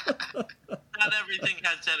 Not everything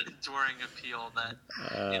has that enduring appeal that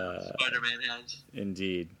Spider-Man has.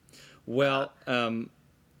 Indeed. Well,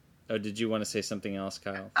 did you want to say something else,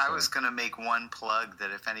 Kyle? I was going to make one plug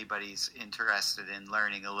that if anybody's interested in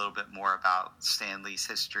learning a little bit more about Stan Lee's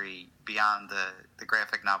history beyond the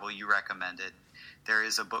graphic novel you recommended, there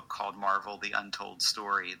is a book called Marvel: The Untold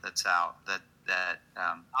Story that's out that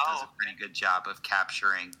does a pretty good job of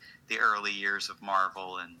capturing the early years of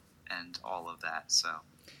Marvel and all of that. So,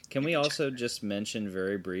 can we also just mention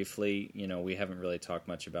very briefly, we haven't really talked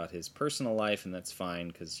much about his personal life, and that's fine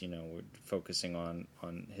because, we're focusing on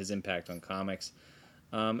his impact on comics.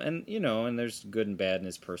 And there's good and bad in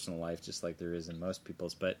his personal life, just like there is in most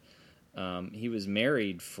people's. But he was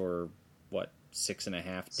married for,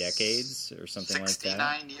 6.5 decades or something like that?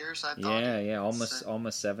 69 years, I thought. Yeah,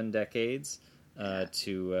 almost 7 decades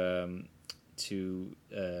to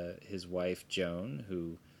his wife, Joan,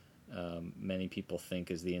 who... many people think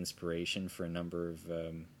is the inspiration for a number of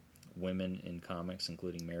women in comics,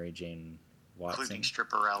 including Mary Jane Watson. Including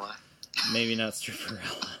Stripperella. Maybe not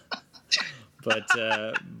Stripperella,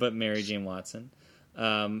 but Mary Jane Watson.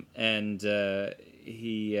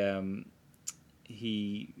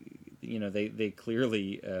 They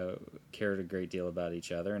clearly cared a great deal about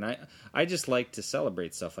each other, and I just like to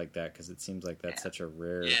celebrate stuff like that because it seems like that's such a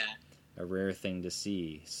rare thing to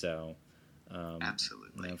see. So.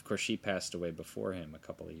 Absolutely. Of course, she passed away before him a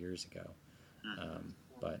couple of years ago.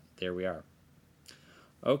 But there we are.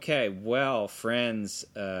 Okay, well, friends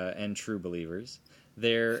and true believers,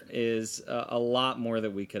 There is a lot more that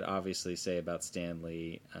we could obviously say about Stan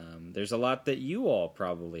Lee. There's a lot that you all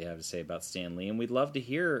probably have to say about Stan Lee, and we'd love to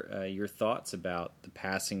hear your thoughts about the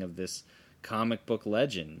passing of this comic book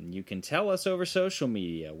legend. You can tell us over social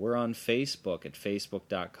media. We're on Facebook at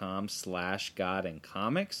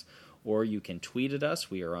facebook.com/GodAndComics, or you can tweet at us.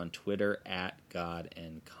 We are on Twitter at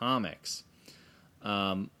GodAndComics.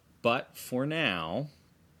 But for now,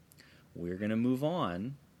 we're going to move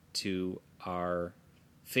on to our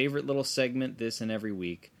favorite little segment this and every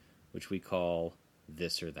week, which we call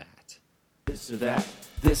This or That. This or that,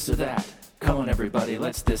 this or that. Come on, everybody,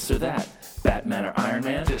 let's this or that. Batman or Iron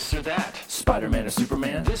Man, this or that. Spider-Man or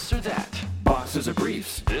Superman, this or that. Boxers or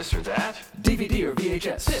briefs, this or that. DVD or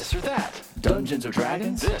VHS, this or that. Dungeons or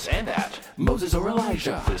Dragons, this and that. Moses or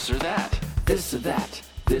Elijah, this or that. This or that,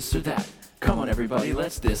 this or that. Come on, everybody,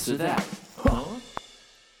 let's this or that. Huh?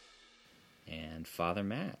 And Father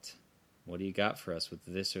Matt, what do you got for us with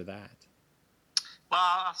this or that? Well,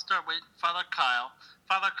 I'll start with Father Kyle.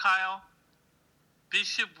 Father Kyle,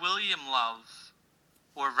 Bishop William Love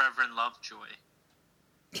or Reverend Lovejoy?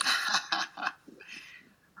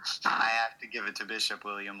 I have to give it to Bishop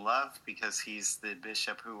William Love because he's the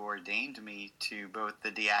bishop who ordained me to both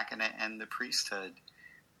the diaconate and the priesthood.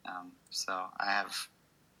 So I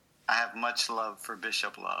have much love for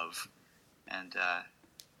Bishop Love, and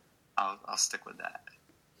I'll stick with that.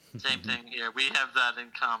 Same thing here. We have that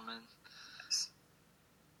in common.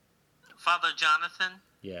 Father Jonathan?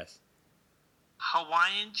 Yes.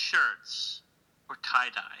 Hawaiian shirts or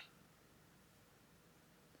tie-dye?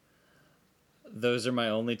 Those are my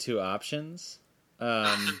only two options.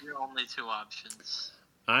 Your only two options.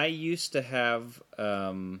 I used to have,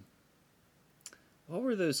 what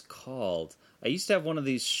were those called? I used to have one of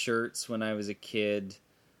these shirts when I was a kid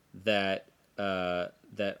that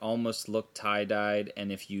almost looked tie-dyed,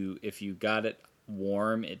 and if you got it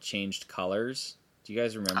warm, it changed colors. Do you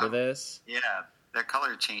guys remember this? Yeah, they're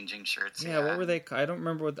color-changing shirts. Yeah, what were they? I don't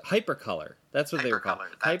remember what Hypercolor. That's what they were called.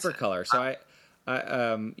 Hypercolor. So I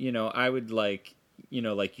I would like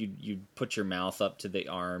you'd put your mouth up to the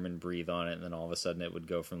arm and breathe on it, and then all of a sudden it would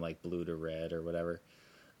go from like blue to red or whatever.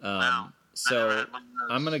 Wow. So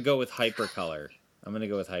I'm gonna go with Hypercolor.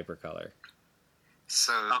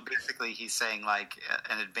 So basically, he's saying like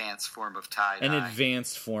an advanced form of tie-dye. An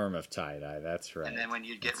advanced form of tie-dye, that's right. And then when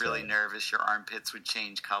you'd get really nervous, your armpits would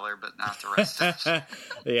change color, but not the rest of it.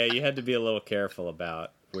 Yeah, you had to be a little careful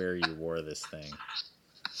about where you wore this thing.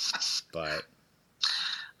 But...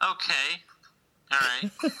 Okay. All right.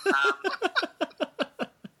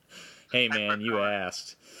 Hey, man, you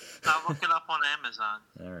asked. I'll look it up on Amazon.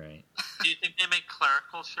 All right. Do you think they make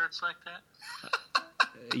clerical shirts like that?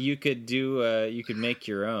 You could you could make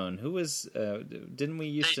your own. Who was? Didn't we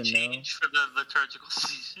used to know? They change for the liturgical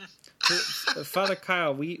season. Father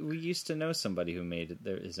Kyle, we used to know somebody who made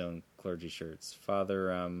his own clergy shirts.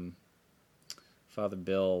 Father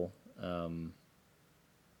Bill.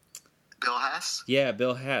 Bill Hess? Yeah,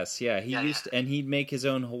 Bill Hess. Yeah, and he'd make his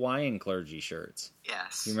own Hawaiian clergy shirts.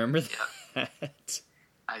 Yes. You remember that? Yep.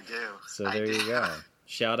 I do. So there you go.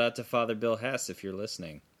 Shout out to Father Bill Hess if you're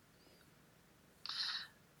listening.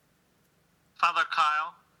 Father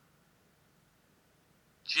Kyle,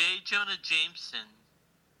 J. Jonah Jameson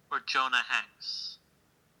or Jonah Hex?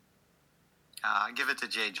 Give it to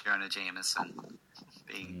J. Jonah Jameson.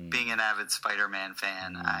 Being an avid Spider-Man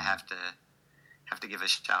fan, I have to give a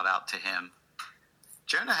shout out to him.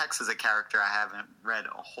 Jonah Hex is a character I haven't read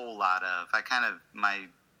a whole lot of. I kind of my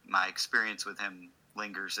experience with him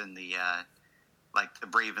lingers in the like the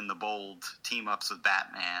Brave and the Bold team ups with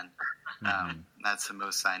Batman. That's the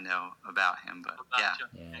most I know about him. But yeah,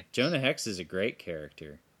 Jonah Hex is a great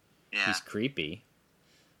character. Yeah, he's creepy.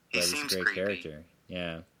 But he's a great creepy character.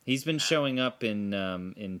 Yeah, he's been showing up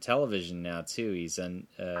in television now too. He's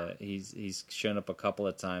shown up a couple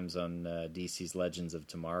of times on DC's Legends of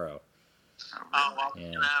Tomorrow. Oh, well,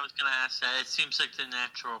 I was going to ask that. It seems like the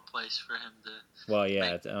natural place for him to... Well,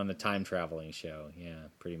 yeah, on a time-traveling show. Yeah,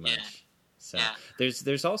 pretty much. Yeah. So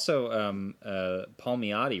there's also Paul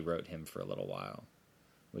Miotti wrote him for a little while,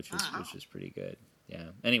 which was pretty good. Yeah.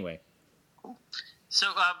 Anyway. So,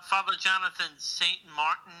 Father Jonathan, St.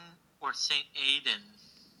 Martin or St. Aidan?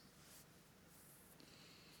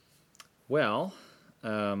 Well,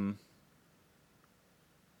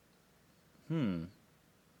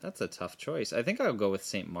 that's a tough choice. I think I'll go with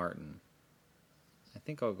St. Martin. I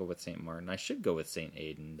should go with St.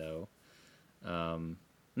 Aidan, though. No,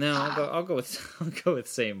 I'll go with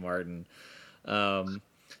St. Martin.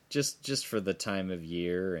 Just for the time of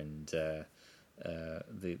year and the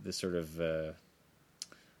sort of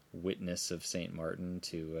witness of St. Martin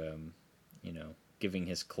to giving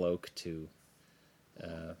his cloak to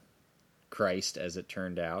Christ, as it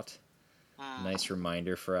turned out. Nice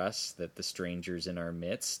reminder for us that the strangers in our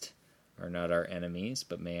midst are not our enemies,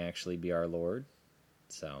 but may actually be our Lord.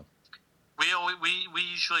 So we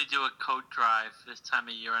usually do a coat drive this time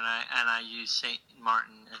of year, and I use Saint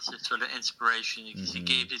Martin as a sort of inspiration because he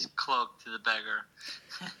gave his cloak to the beggar.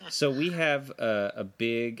 So we have a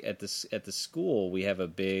big at the school. We have a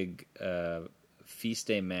big feast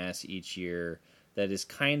day mass each year that is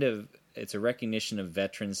kind of, it's a recognition of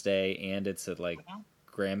Veterans Day, and it's a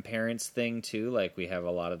grandparents thing too. Like, we have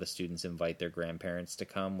a lot of the students invite their grandparents to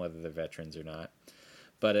come, whether they're veterans or not.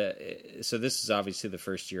 But so this is obviously the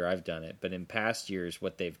first year I've done it. But in past years,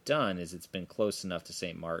 what they've done is it's been close enough to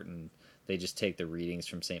St. Martin. They just take the readings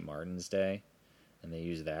from St. Martin's Day, and they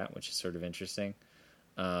use that, which is sort of interesting.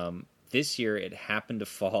 This year, it happened to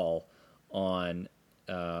fall on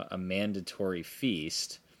a mandatory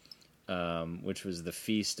feast, which was the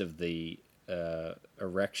feast of the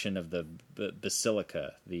erection of the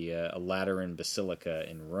basilica, the Lateran Basilica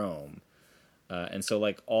in Rome. And so,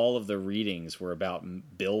 like, all of the readings were about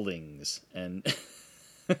buildings, and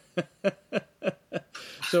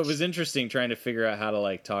so it was interesting trying to figure out how to,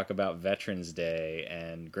 like, talk about Veterans Day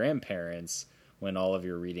and grandparents when all of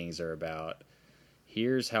your readings are about,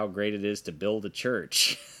 here's how great it is to build a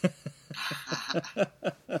church.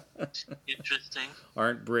 Interesting.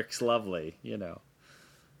 Aren't bricks lovely,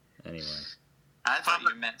 Anyway. I thought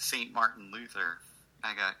you meant St. Martin Luther.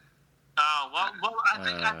 I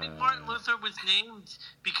think Martin Luther was named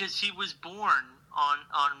because he was born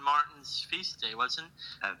on Martin's feast day, wasn't?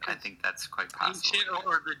 I think that's quite possible.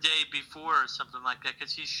 Or the day before, or something like that,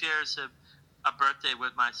 because he shares a birthday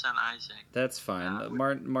with my son Isaac. That's fine.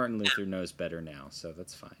 Martin Luther knows better now, so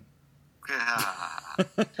that's fine. I'm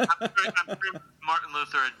sure Martin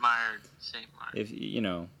Luther admired St. Martin. If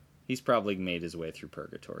he's probably made his way through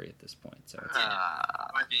purgatory at this point. So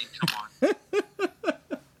I mean, come on.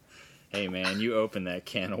 Hey, man, you opened that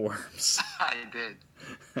can of worms. I did.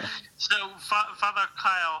 So, Father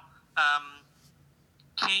Kyle,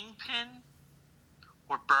 Kingpin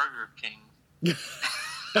or Burger King?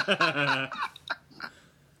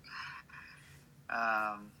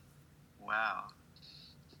 Wow.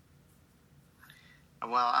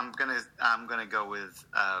 Well, I'm gonna go with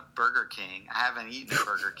Burger King. I haven't eaten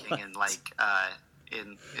Burger King in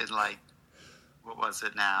what was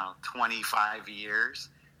it now, 25 years.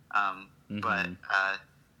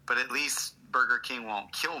 But at least Burger King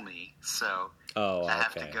won't kill me. So I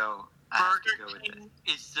have to go. Burger King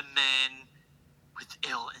is the man with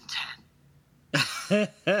ill intent.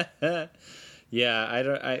 Yeah,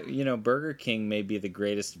 Burger King may be the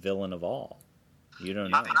greatest villain of all. You don't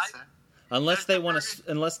know. Unless they want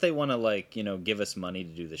to, give us money to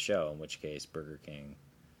do the show, in which case Burger King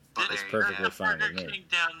is perfectly fine with me. Burger King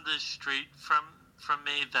down the street from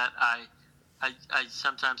me that I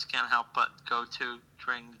sometimes can't help but go to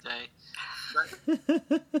during the day. But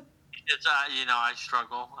it's I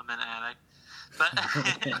struggle. I'm an addict. But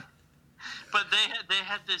but they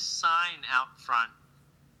had this sign out front,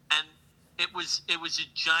 and it was a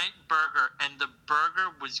giant burger, and the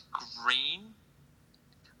burger was green.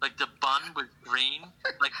 Like, the bun was green.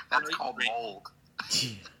 Like, that's called mold.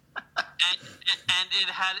 and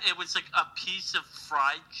it was like a piece of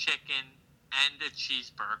fried chicken and a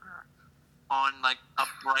cheeseburger on, like, a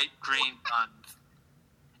bright green bun.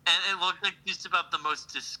 And it looked like just about the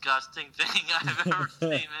most disgusting thing I've ever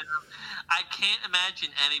seen. I can't imagine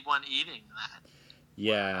anyone eating that.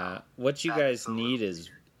 Yeah, what you guys need is,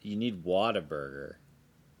 you need Whataburger.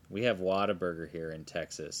 We have Whataburger here in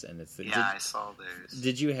Texas, and it's I saw those.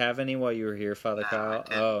 Did you have any while you were here, Father Kyle?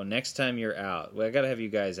 Oh, next time you're out, I got to have you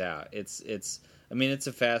guys out. It's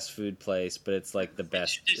a fast food place, but it's like the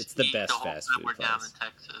best. It's the best fast food place. Down in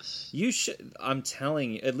Texas. You should. I'm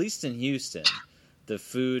telling you, at least in Houston, the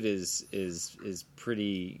food is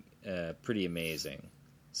pretty amazing.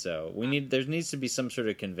 So there needs to be some sort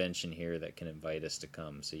of convention here that can invite us to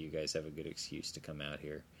come, so you guys have a good excuse to come out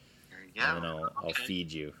here. Yeah, and then I'll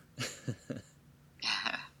feed you.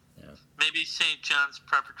 Yeah. Maybe St. John's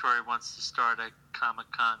Preparatory wants to start a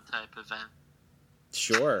Comic-Con type event.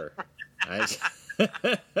 Sure. That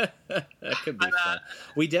could be fun.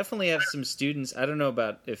 We definitely have some students. I don't know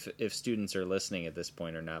about if students are listening at this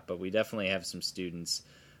point or not, but we definitely have some students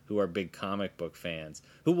who are big comic book fans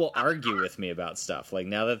who will argue with me about stuff. Like,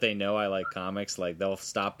 now that they know I like comics, like, they'll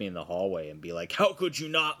stop me in the hallway and be like, how could you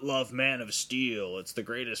not love Man of Steel? It's the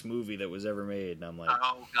greatest movie that was ever made. And I'm like,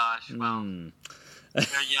 oh gosh, well, they're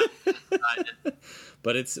young and excited.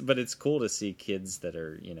 But it's cool to see kids that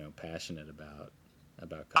are, passionate about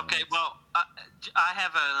comics. Okay, well, I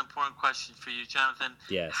have an important question for you, Jonathan.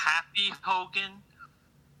 Yes. Happy Hogan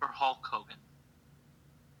or Hulk Hogan?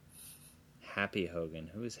 Happy Hogan.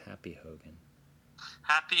 Who is Happy Hogan?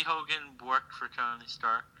 Happy Hogan worked for Tony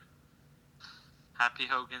Stark. Happy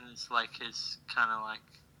Hogan is like his kind of like,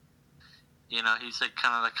 he's like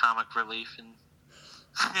kind of the comic relief. And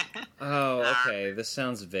oh, okay. This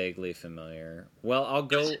sounds vaguely familiar. Well, I'll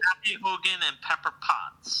go. Happy Hogan and Pepper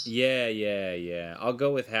Potts. Yeah. I'll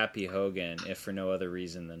go with Happy Hogan, if for no other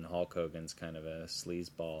reason than Hulk Hogan's kind of a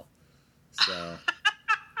sleazeball. So.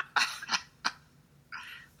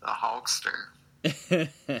 The Hulkster.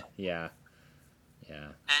 Yeah.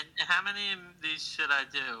 And how many of these should I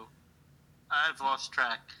do? I've lost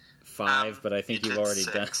track. 5, but I think you've already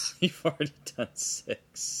 6. done 6.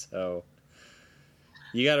 So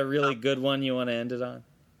you got a really good one you want to end it on?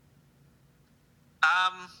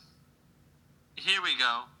 Here we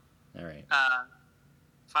go. All right.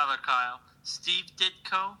 Father Kyle, Steve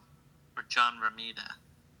Ditko or John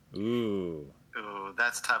Romita? Ooh,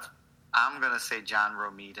 that's tough. I'm going to say John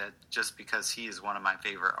Romita just because he is one of my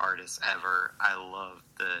favorite artists ever.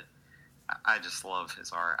 I just love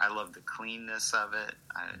his art. I love the cleanness of it.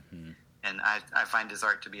 And I find his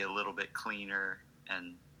art to be a little bit cleaner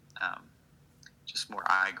and just more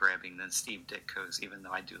eye-grabbing than Steve Ditko's, even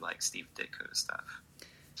though I do like Steve Ditko's stuff.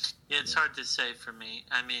 Yeah, it's hard to say for me.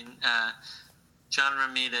 I mean, John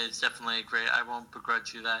Romita is definitely great. I won't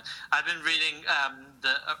begrudge you that. I've been reading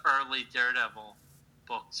the early Daredevil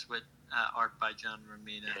books with art by John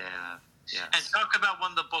Romita. Yeah. Yes. And talk about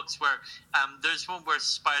one of the books where there's one where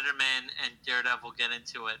Spider-Man and Daredevil get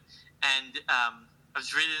into it. And I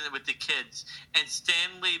was reading it with the kids. And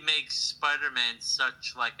Stan Lee makes Spider-Man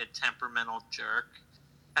such like a temperamental jerk.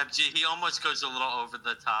 He almost goes a little over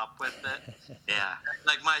the top with it. Yeah.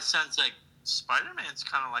 Like my son's like, Spider-Man's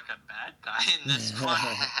kind of like a bad guy in this one.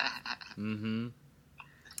 Mm-hmm.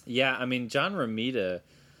 Yeah, I mean, John Romita,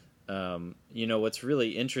 what's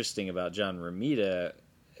really interesting about John Romita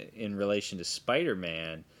in relation to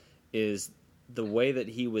Spider-Man is the way that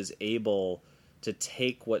he was able to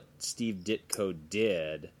take what Steve Ditko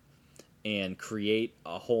did and create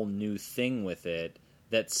a whole new thing with it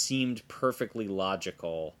that seemed perfectly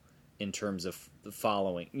logical in terms of the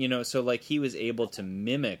following. So like he was able to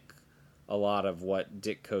mimic a lot of what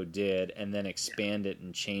Ditko did and then expand it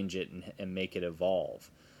and change it and make it evolve.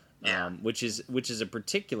 Yeah. Which is a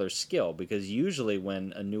particular skill, because usually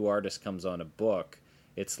when a new artist comes on a book,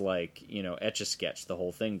 it's like, Etch-a-Sketch. The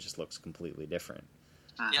whole thing just looks completely different.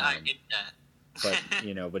 Yeah, I get that.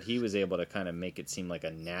 But he was able to kind of make it seem like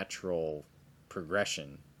a natural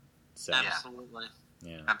progression. So, absolutely.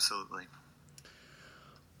 Yeah. Absolutely.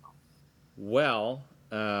 Well,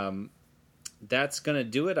 that's going to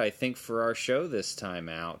do it, I think, for our show this time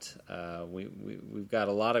out. We've got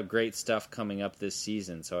a lot of great stuff coming up this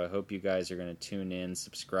season, so I hope you guys are going to tune in,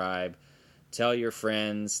 subscribe, tell your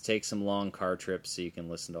friends, take some long car trips so you can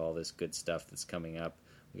listen to all this good stuff that's coming up.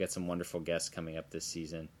 We got some wonderful guests coming up this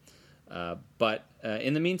season. But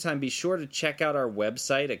in the meantime, be sure to check out our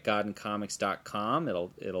website at godandcomics.com.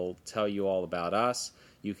 It'll tell you all about us.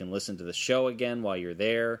 You can listen to the show again while you're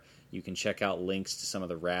there. You can check out links to some of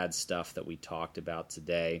the rad stuff that we talked about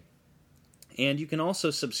today. And you can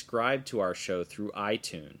also subscribe to our show through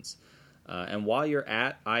iTunes. And while you're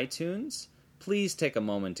at iTunes, please take a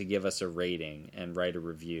moment to give us a rating and write a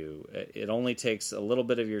review. It only takes a little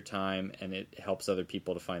bit of your time, and it helps other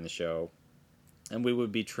people to find the show. And we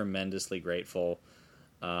would be tremendously grateful.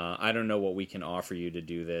 I don't know what we can offer you to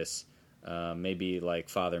do this. Maybe like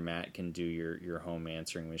Father Matt can do your home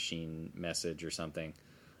answering machine message or something.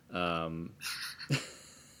 But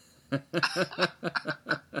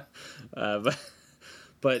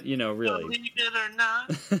really. Believe it or not,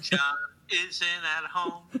 John isn't at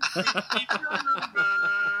home.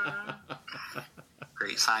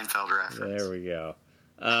 Great Seinfeld reference. There we go.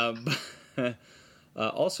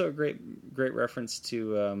 Also a great reference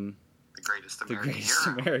to The Greatest The American Greatest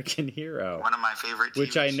Hero. American Hero. One of my favorite TV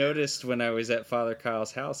Which I shows. noticed when I was at Father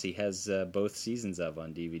Kyle's house. He has both seasons of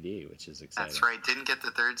on DVD, which is exciting. That's right. Didn't get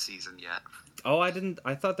the 3rd season yet. Oh, I didn't.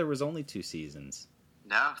 I thought there was only 2 seasons.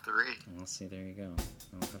 No, 3. Well, see, there you go.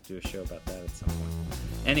 I'll have to do a show about that at some point.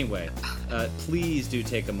 Anyway, please do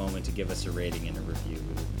take a moment to give us a rating and a review.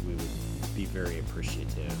 We would be very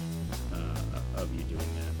appreciative of you doing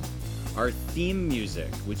that. Our theme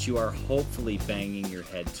music, which you are hopefully banging your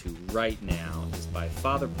head to right now, is by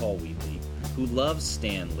Father Paul Wheatley, who loves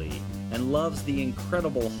Stan Lee and loves the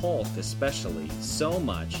Incredible Hulk especially so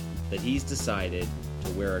much that he's decided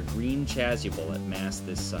to wear a green chasuble at Mass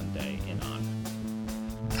this Sunday in honor.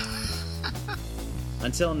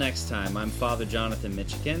 Until next time, I'm Father Jonathan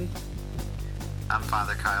Michigan. I'm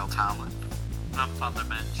Father Kyle Tomlin. And I'm Father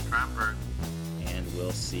Matt Stromberg. And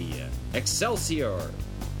we'll see you. Excelsior!